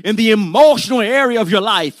you in the emotional area of your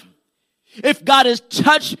life, if God has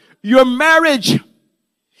touched your marriage,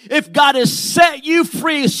 if God has set you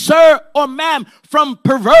free, sir or ma'am, from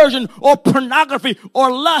perversion or pornography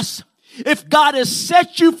or lust, if God has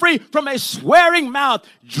set you free from a swearing mouth,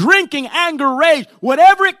 drinking, anger, rage,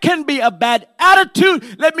 whatever it can be, a bad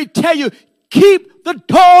attitude, let me tell you, keep the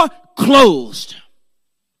door closed.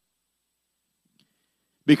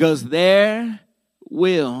 Because there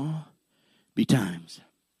will be times.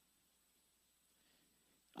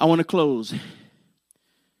 I want to close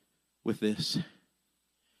with this.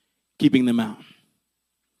 Keeping them out.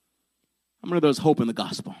 I'm one of those hope in the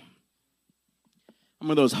gospel. I'm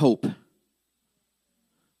one of those hope.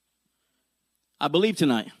 I believe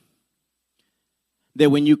tonight that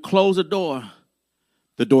when you close a door,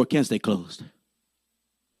 the door can stay closed.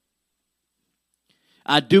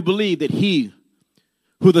 I do believe that he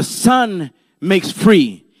who the Son makes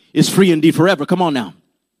free is free indeed forever. Come on now.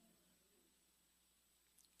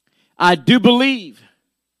 I do believe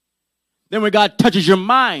that when God touches your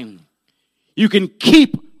mind, you can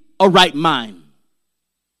keep a right mind.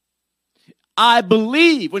 I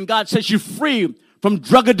believe when God sets you free from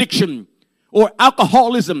drug addiction or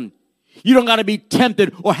alcoholism, you don't got to be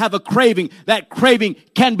tempted or have a craving. That craving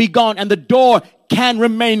can be gone and the door can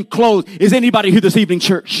remain closed. Is anybody here this evening,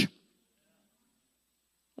 church?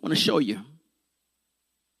 I want to show you.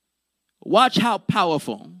 Watch how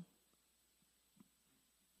powerful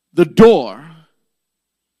the door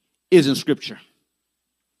is in Scripture.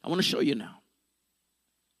 I want to show you now.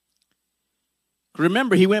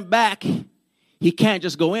 Remember, he went back. He can't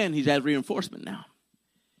just go in. He has reinforcement now.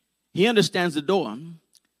 He understands the door.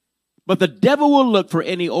 But the devil will look for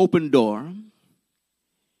any open door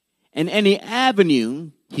and any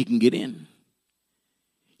avenue he can get in.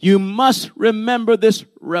 You must remember this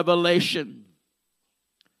revelation.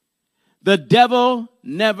 The devil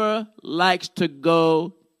never likes to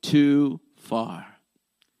go too far.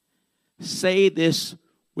 Say this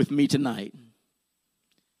with me tonight.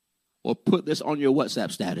 Or put this on your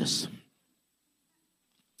WhatsApp status.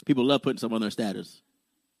 People love putting something on their status.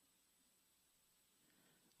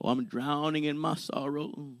 Oh, I'm drowning in my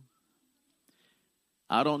sorrow.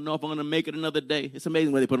 I don't know if I'm going to make it another day. It's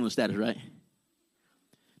amazing what they put on the status, right?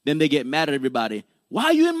 Then they get mad at everybody. Why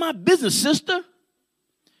are you in my business, sister?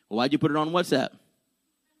 Well, why'd you put it on WhatsApp?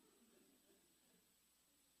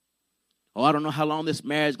 Oh, I don't know how long this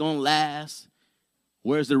marriage is going to last.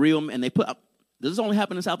 Where's the real man? And they put up. Does this only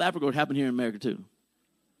happen in South Africa or it happened here in America too?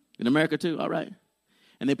 In America too? All right.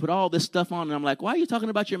 And they put all this stuff on, and I'm like, why are you talking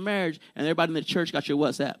about your marriage? And everybody in the church got your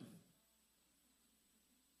WhatsApp.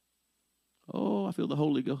 Oh, I feel the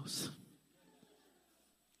Holy Ghost.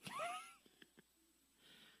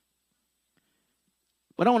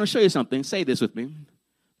 But I want to show you something. Say this with me.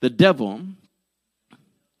 The devil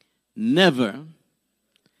never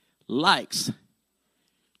likes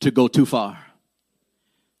to go too far.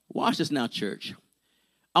 Watch this now, church.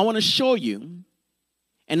 I want to show you,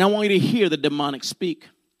 and I want you to hear the demonic speak.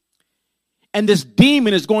 And this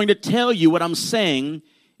demon is going to tell you what I'm saying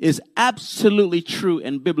is absolutely true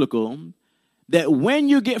and biblical, that when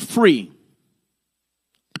you get free,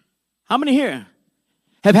 how many here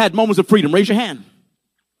have had moments of freedom? Raise your hand.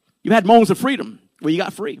 You've had moments of freedom where you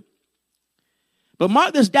got free. But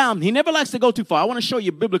mark this down. He never likes to go too far. I want to show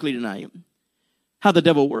you biblically tonight how the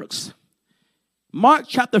devil works. Mark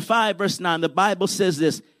chapter 5, verse 9, the Bible says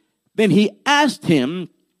this. Then he asked him,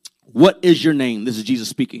 what is your name? This is Jesus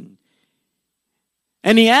speaking.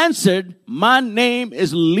 And he answered, my name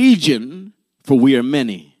is Legion, for we are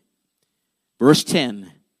many. Verse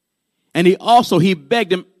 10. And he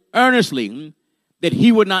begged him earnestly that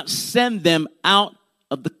he would not send them out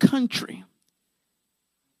of the country.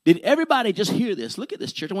 Did everybody just hear this? Look at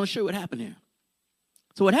this, church. I want to show you what happened here.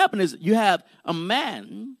 So what happened is you have a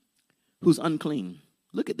man who's unclean.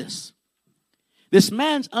 Look at this. This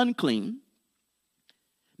man's unclean.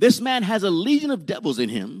 This man has a legion of devils in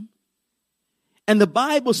him. And the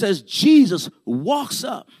Bible says Jesus walks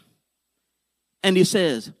up and he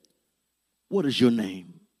says, what is your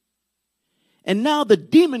name? And now the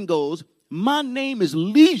demon goes, my name is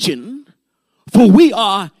Legion, for we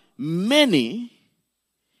are many.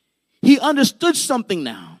 He understood something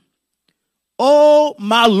now. Oh,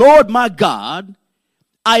 my Lord, my God,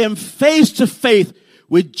 I am face to face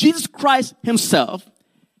with Jesus Christ himself.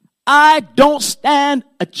 I don't stand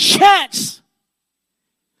a chance.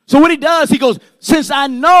 So what he does, he goes, since I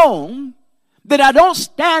know that I don't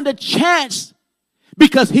stand a chance,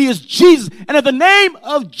 because he is Jesus. And at the name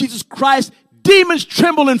of Jesus Christ, demons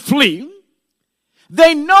tremble and flee.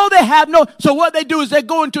 They know they have no, so what they do is they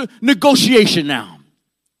go into negotiation now.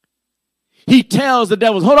 He tells the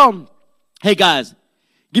devils, hold on. Hey guys,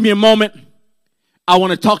 give me a moment. I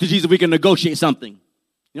want to talk to Jesus. We can negotiate something. You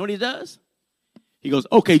know what he does? He goes,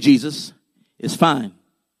 okay, Jesus, it's fine.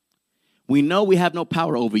 We know we have no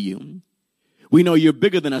power over you. We know you're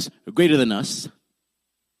bigger than us, greater than us.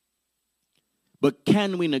 But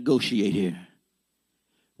can we negotiate here?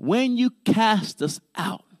 When you cast us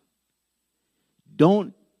out,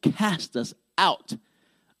 don't cast us out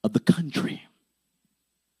of the country.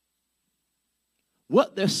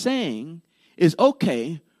 What they're saying is,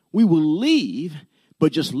 okay, we will leave,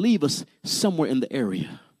 but just leave us somewhere in the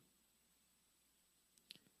area.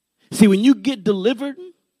 See, when you get delivered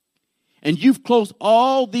and you've closed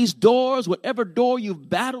all these doors, whatever door you've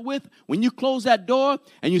battled with, when you close that door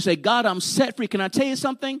and you say, God, I'm set free, can I tell you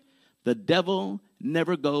something? The devil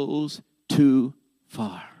never goes too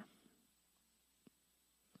far.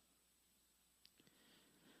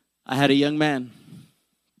 I had a young man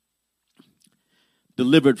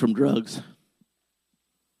delivered from drugs.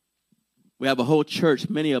 We have a whole church,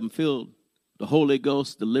 many of them filled with the Holy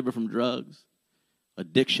Ghost, delivered from drugs,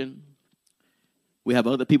 addiction. We have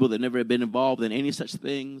other people that never have been involved in any such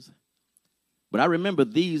things. But I remember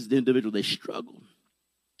these individuals, they struggled.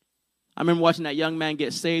 I remember watching that young man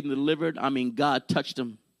get saved and delivered. I mean, God touched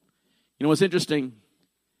him. You know what's interesting?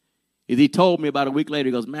 Is he told me about a week later,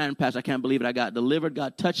 he goes, man, Pastor, I can't believe it. I got delivered.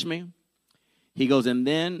 God touched me. He goes, and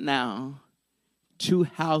then now, 2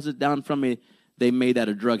 houses down from me, they made that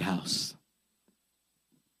a drug house.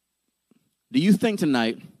 Do you think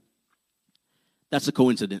tonight that's a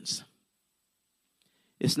coincidence?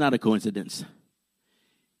 It's not a coincidence.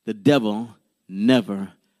 The devil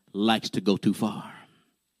never likes to go too far.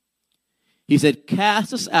 He said,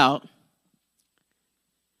 cast us out,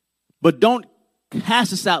 but don't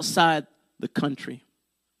cast us outside the country.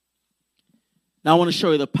 Now, I want to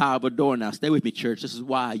show you the power of a door now. Stay with me, church. This is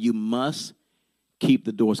why you must keep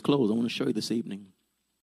the doors closed. I want to show you this evening.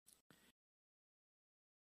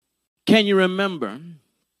 Can you remember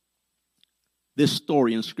this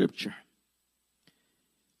story in Scripture?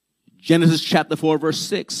 Genesis chapter 4, verse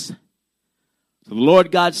 6. So the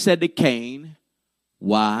Lord God said to Cain,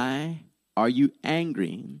 why are you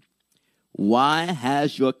angry? Why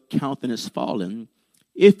has your countenance fallen?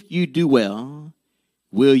 If you do well,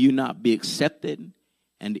 will you not be accepted?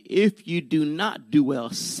 And if you do not do well,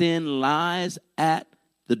 sin lies at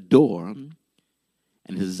the door and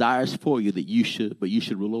desires for you that you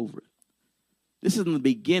should rule over it. This is in the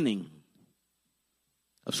beginning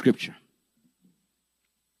of Scripture.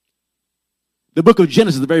 The book of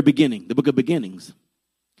Genesis is the very beginning, the book of beginnings.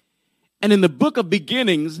 And in the book of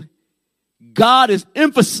beginnings, God is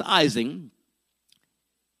emphasizing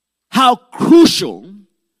how crucial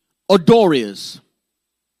a door is.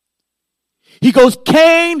 He goes,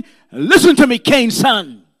 Cain, listen to me, Cain's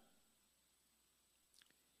son.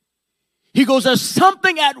 He goes, there's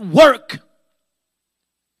something at work.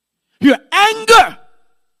 Your anger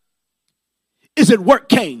is at work,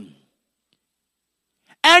 Cain.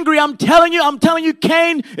 Angry, I'm telling you,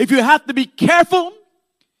 Cain, if you have to be careful,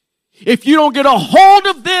 if you don't get a hold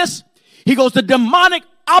of this, he goes, the demonic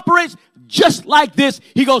operates just like this.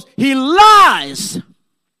 He goes, he lies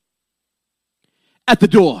at the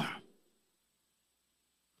door.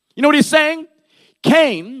 You know what he's saying?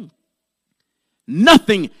 Cain,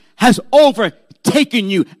 nothing has overtaken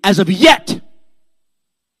you as of yet.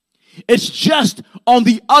 It's just on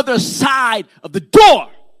the other side of the door.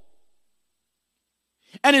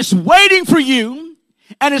 And it's waiting for you,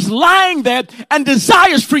 and it's lying there and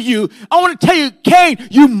desires for you. I want to tell you, Cain,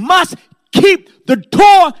 you must keep the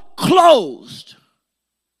door closed.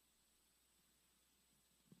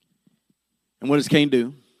 And what does Cain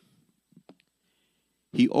do?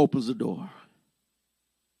 He opens the door.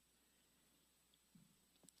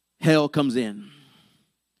 Hell comes in,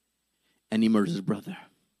 and he murders his brother.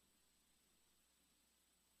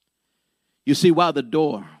 You see, why the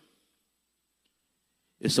door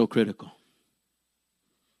is so critical.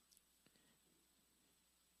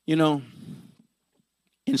 You know,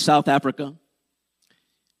 in South Africa,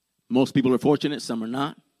 most people are fortunate, some are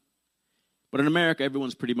not. But in America,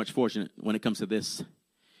 everyone's pretty much fortunate when it comes to this.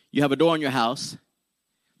 You have a door in your house,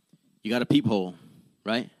 you got a peephole,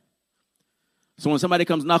 right? So when somebody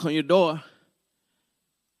comes knock on your door,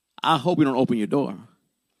 I hope you don't open your door.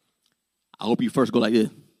 I hope you first go like this.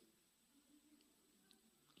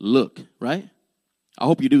 Look, right? I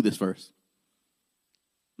hope you do this first.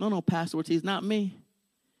 No, Pastor Ortiz, not me.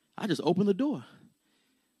 I just opened the door.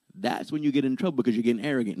 That's when you get in trouble because you're getting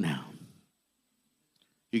arrogant now.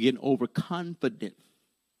 You're getting overconfident.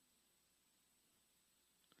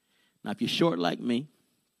 Now, if you're short like me,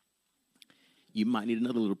 you might need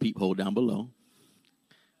another little peephole down below.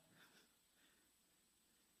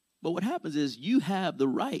 But what happens is you have the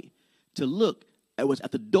right to look at what's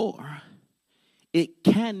at the door. It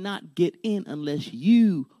cannot get in unless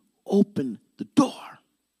you open the door.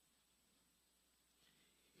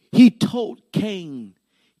 He told Cain,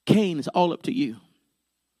 Cain, it's all up to you.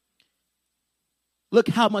 Look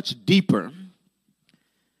how much deeper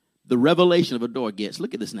the revelation of a door gets.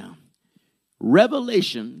 Look at this now.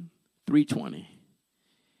 Revelation 3:20.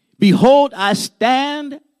 Behold, I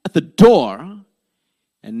stand at the door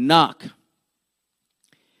and knock.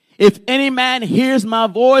 If any man hears my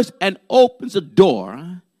voice and opens the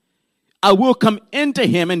door, I will come into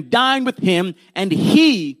him and dine with him, and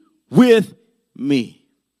he with me.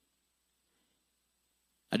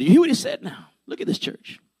 Now, do you hear what he said now? Look at this,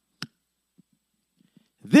 church.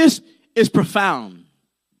 This is profound.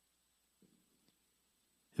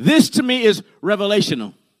 This to me is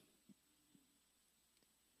revelational.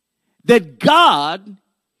 That God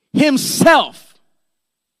himself,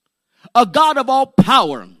 a God of all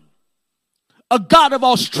power, a God of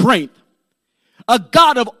all strength, a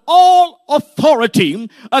God of all authority,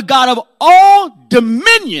 a God of all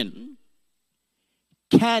dominion,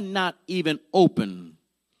 cannot even open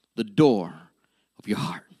the door of your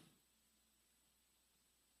heart.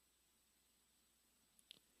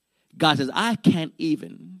 God says, I can't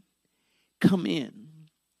even come in.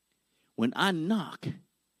 When I knock,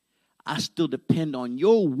 I still depend on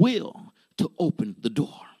your will to open the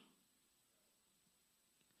door.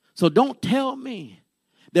 So don't tell me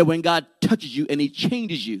that when God touches you and he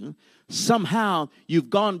changes you, somehow you've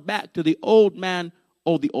gone back to the old man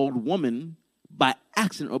or the old woman by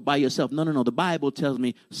accident or by yourself. No. The Bible tells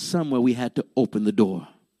me somewhere we had to open the door.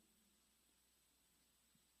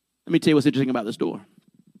 Let me tell you what's interesting about this door.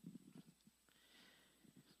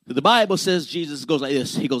 The Bible says Jesus goes like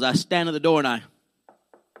this. He goes, I stand at the door and I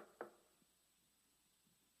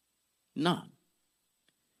knock.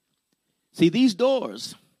 See, these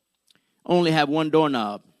doors only have one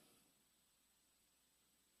doorknob.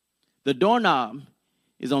 The doorknob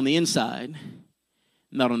is on the inside,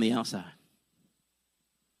 not on the outside.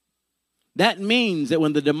 That means that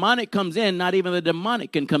when the demonic comes in, not even the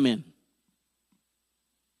demonic can come in.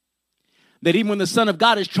 That even when the Son of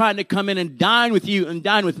God is trying to come in and dine with you and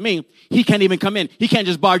dine with me, he can't even come in. He can't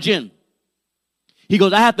just barge in. He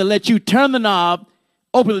goes, I have to let you turn the knob,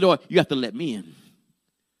 open the door. You have to let me in.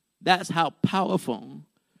 That's how powerful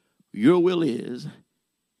your will is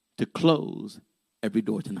to close every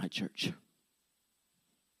door tonight, church.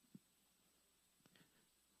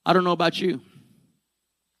 I don't know about you.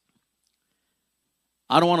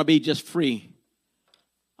 I don't want to be just free.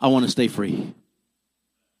 I want to stay free.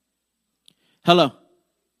 Hello.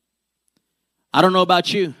 I don't know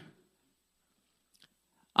about you.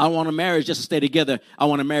 I don't want a marriage just to stay together. I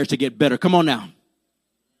want a marriage to get better. Come on now.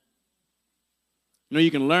 You know,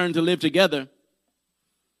 you can learn to live together,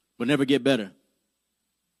 but never get better.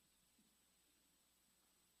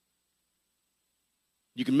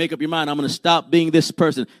 You can make up your mind, I'm going to stop being this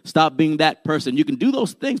person, stop being that person. You can do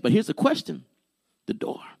those things, but here's the question. The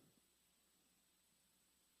door.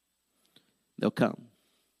 They'll come.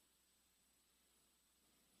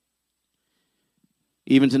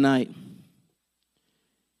 Even tonight,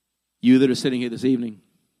 you that are sitting here this evening,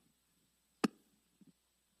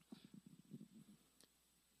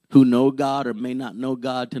 who know God or may not know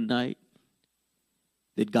God tonight,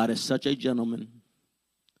 that God is such a gentleman,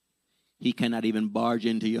 he cannot even barge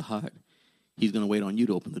into your heart. He's going to wait on you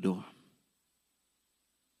to open the door.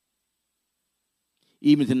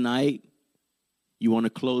 Even tonight, you want to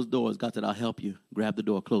close doors. God said, I'll help you. Grab the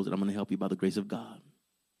door, close it. I'm going to help you by the grace of God.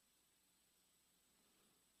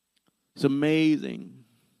 It's amazing.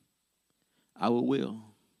 I will.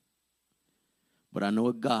 But I know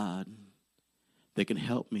a God that can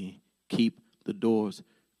help me keep the doors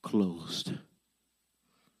closed.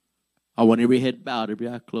 I want every head bowed, every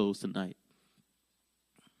eye closed tonight.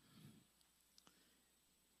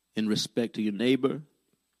 In respect to your neighbor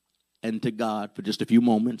and to God for just a few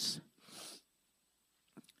moments.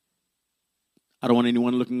 I don't want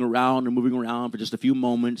anyone looking around or moving around for just a few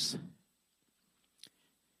moments.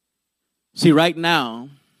 See, right now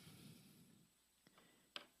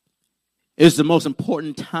is the most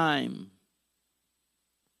important time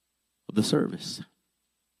of the service.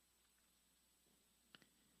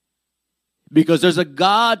 Because there's a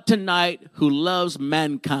God tonight who loves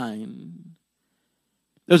mankind.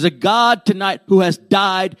 There's a God tonight who has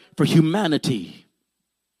died for humanity.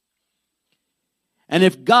 And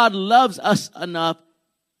if God loves us enough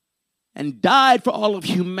and died for all of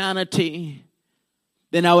humanity,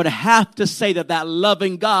 then I would have to say that that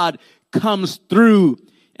loving God comes through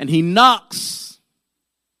and he knocks.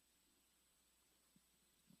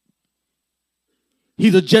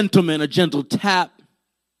 He's a gentleman, a gentle tap.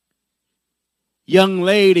 Young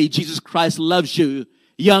lady, Jesus Christ loves you.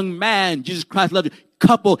 Young man, Jesus Christ loves you.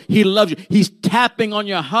 Couple, he loves you. He's tapping on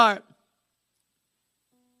your heart.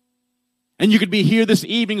 And you could be here this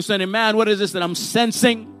evening saying, man, what is this that I'm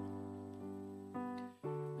sensing?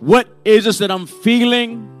 What is this that I'm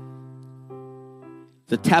feeling?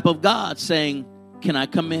 The tap of God saying, can I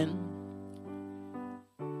come in?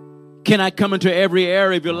 Can I come into every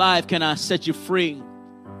area of your life? Can I set you free?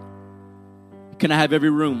 Can I have every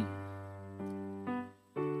room?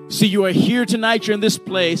 See, you are here tonight. You're in this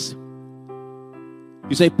place.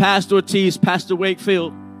 You say, Pastor Ortiz, Pastor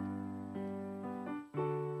Wakefield,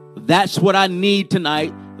 that's what I need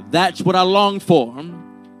tonight. That's what I long for,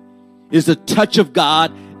 is the touch of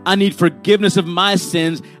God. I need forgiveness of my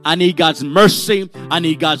sins. I need God's mercy. I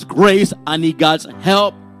need God's grace. I need God's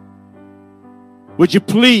help. Would you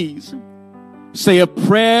please say a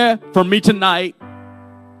prayer for me tonight?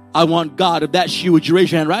 I want God. If that's you, would you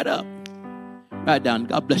raise your hand right up? Right down.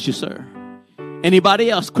 God bless you, sir. Anybody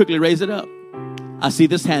else? Quickly raise it up. I see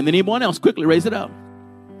this hand. Anyone else? Quickly raise it up.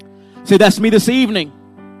 Say, that's me this evening.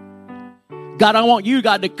 God, I want you,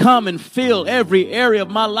 God, to come and fill every area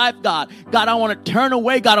of my life, God. God, I want to turn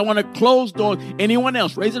away. God, I want to close doors. Anyone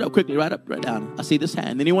else? Raise it up quickly. Right up, right down. I see this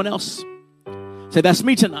hand. Anyone else? Say, that's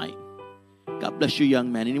me tonight. God bless you,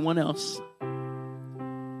 young man. Anyone else?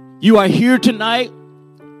 You are here tonight,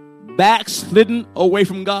 backslidden away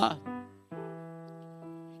from God.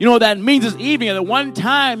 You know what that means this evening? At one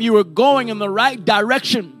time you were going in the right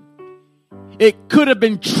direction. It could have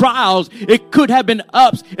been trials. It could have been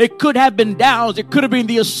ups. It could have been downs. It could have been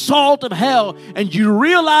the assault of hell. And you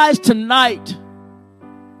realize tonight,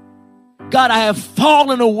 God, I have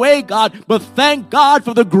fallen away, God, but thank God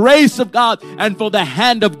for the grace of God and for the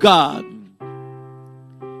hand of God.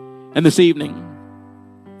 And this evening,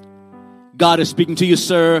 God is speaking to you,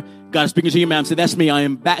 sir. God is speaking to you, ma'am. Say, that's me. I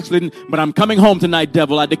am backslidden, but I'm coming home tonight,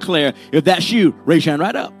 devil. I declare. If that's you, raise your hand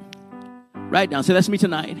right up. Right down. Say, that's me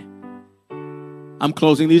tonight. I'm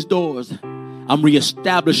closing these doors. I'm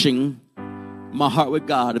reestablishing my heart with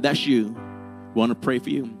God. If that's you, I want to pray for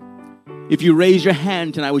you. If you raise your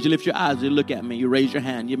hand tonight, would you lift your eyes? Would you look at me? You raise your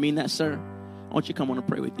hand. You mean that, sir? I want you to come. I want to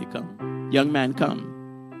pray with you. Come. Young man,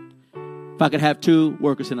 come. If I could have 2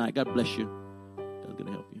 workers tonight, God bless you. God's going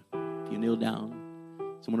to help you. If you kneel down,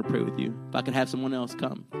 someone to pray with you. If I could have someone else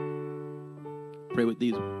come. Pray with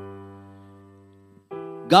these.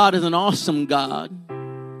 God is an awesome God.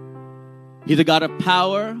 He's a God of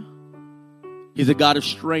power. He's a God of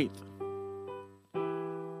strength.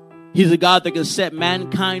 He's a God that can set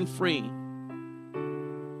mankind free.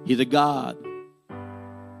 He's a God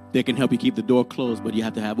that can help you keep the door closed, but you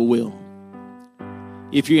have to have a will.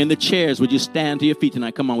 If you're in the chairs, would you stand to your feet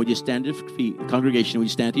tonight? Come on, would you stand to your feet? Congregation, would you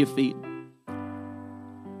stand to your feet?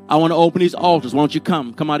 I want to open these altars. Why don't you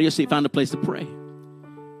come? Come out of your seat. Find a place to pray.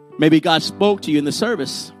 Maybe God spoke to you in the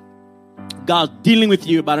service. God's dealing with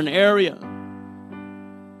you about an area.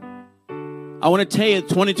 I want to tell you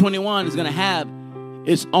 2021 is going to have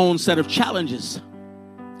its own set of challenges.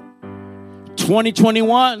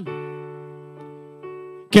 2021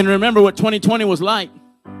 can remember what 2020 was like.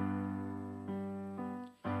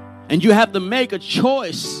 And you have to make a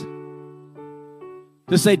choice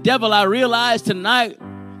to say, devil, I realize tonight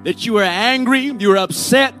that you are angry, you are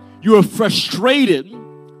upset, you are frustrated,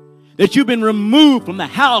 that you've been removed from the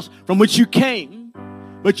house from which you came.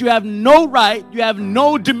 But you have no right, you have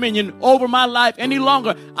no dominion over my life any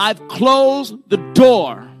longer. I've closed the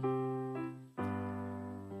door.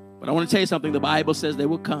 But I want to tell you something. The Bible says they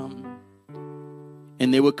will come.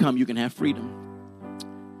 And they will come. You can have freedom.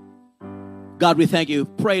 God, we thank you.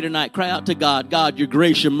 Pray tonight. Cry out to God. God, your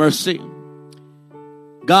grace, your mercy.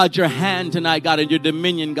 God, your hand tonight, God, and your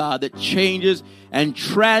dominion, God, that changes and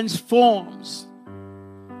transforms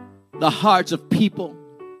the hearts of people.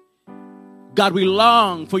 God, we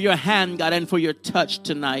long for your hand, God, and for your touch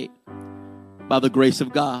tonight by the grace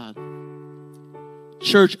of God.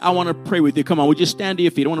 Church, I want to pray with you. Come on, would you stand to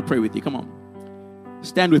your feet? I want to pray with you. Come on.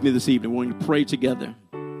 Stand with me this evening. We're going to pray together.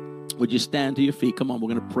 Would you stand to your feet? Come on, we're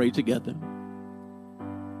going to pray together.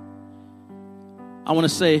 I want to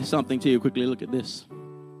say something to you quickly. Look at this.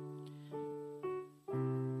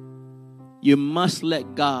 You must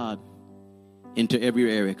let God into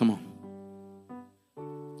every area. Come on.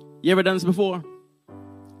 You ever done this before?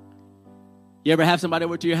 You ever have somebody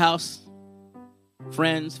over to your house?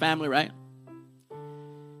 Friends, family, right?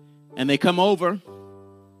 And they come over.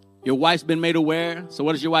 Your wife's been made aware. So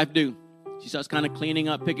what does your wife do? She starts kind of cleaning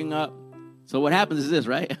up, picking up. So what happens is this,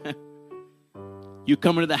 right? You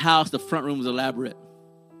come into the house, the front room is elaborate.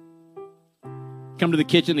 Come to the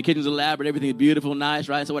kitchen's elaborate, everything is beautiful, nice,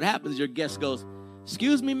 right? So what happens is your guest goes,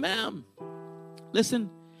 excuse me, ma'am.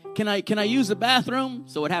 Listen, can I use the bathroom?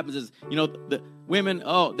 So what happens is, the women, they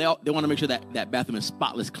want to make sure that bathroom is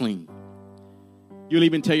spotless clean. You'll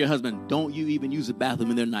even tell your husband, don't you even use the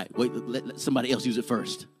bathroom in their night. Wait, let somebody else use it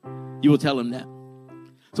first. You will tell them that.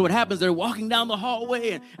 So what happens, they're walking down the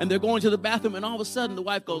hallway and they're going to the bathroom, and all of a sudden the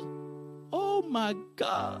wife goes, oh my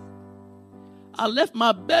God, I left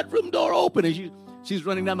my bedroom door open. And she's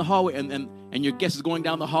running down the hallway, and your guest is going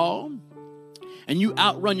down the hall, and you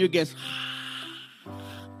outrun your guest.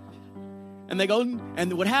 And they go,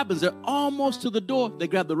 and what happens, they're almost to the door. They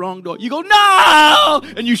grab the wrong door. You go, no!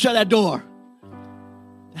 And you shut that door.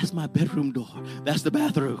 That's my bedroom door. That's the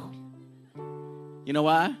bathroom. You know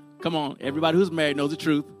why? Come on, everybody who's married knows the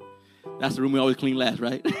truth. That's the room we always clean last,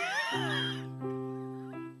 right?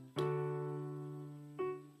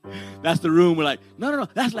 That's the room we're like, no.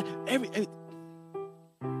 That's like every.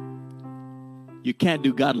 You can't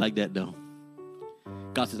do God like that, though.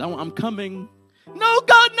 God says, I'm coming. No,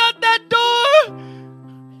 God, not that door.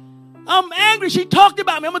 I'm angry. She talked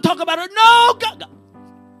about me. I'm going to talk about her. No, God.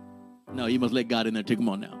 No, you must let God in there too. Come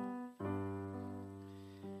on now.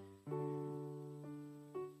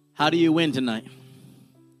 How do you win tonight?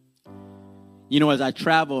 As I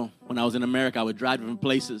travel, when I was in America, I would drive different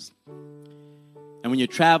places. And when you're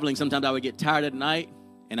traveling, sometimes I would get tired at night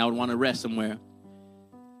and I would want to rest somewhere.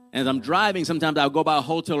 And as I'm driving, sometimes I would go by a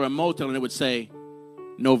hotel or a motel and it would say,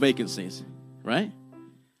 no vacancies, right?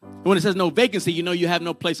 And when it says no vacancy, you have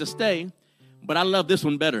no place to stay. But I love this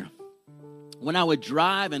one better. When I would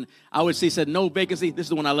drive and I would see said no vacancy, this is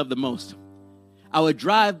the one I love the most. I would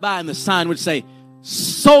drive by and the sign would say,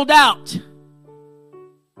 sold out.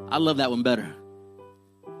 I love that one better.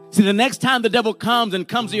 See, the next time the devil comes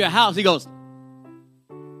to your house, he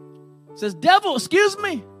says, devil, excuse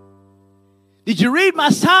me. Did you read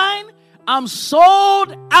my sign? I'm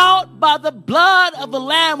sold out by the blood of the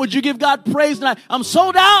Lamb. Would you give God praise tonight? I'm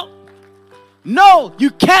sold out. No,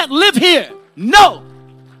 you can't live here. No.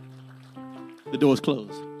 The door's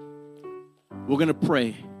closed. We're going to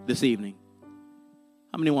pray this evening.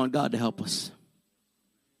 How many want God to help us?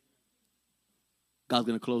 God's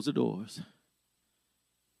going to close the doors.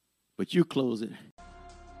 But you close it.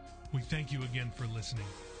 We thank you again for listening.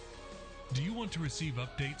 Do you want to receive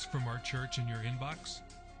updates from our church in your inbox?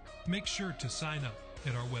 Make sure to sign up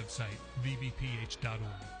at our website, vbph.org.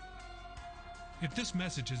 If this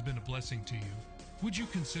message has been a blessing to you, would you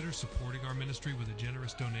consider supporting our ministry with a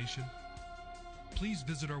generous donation? Please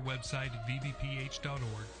visit our website at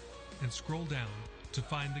vbph.org and scroll down to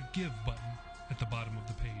find the Give button at the bottom of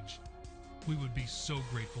the page. We would be so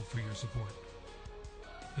grateful for your support.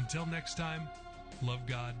 Until next time, love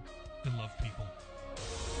God and love people.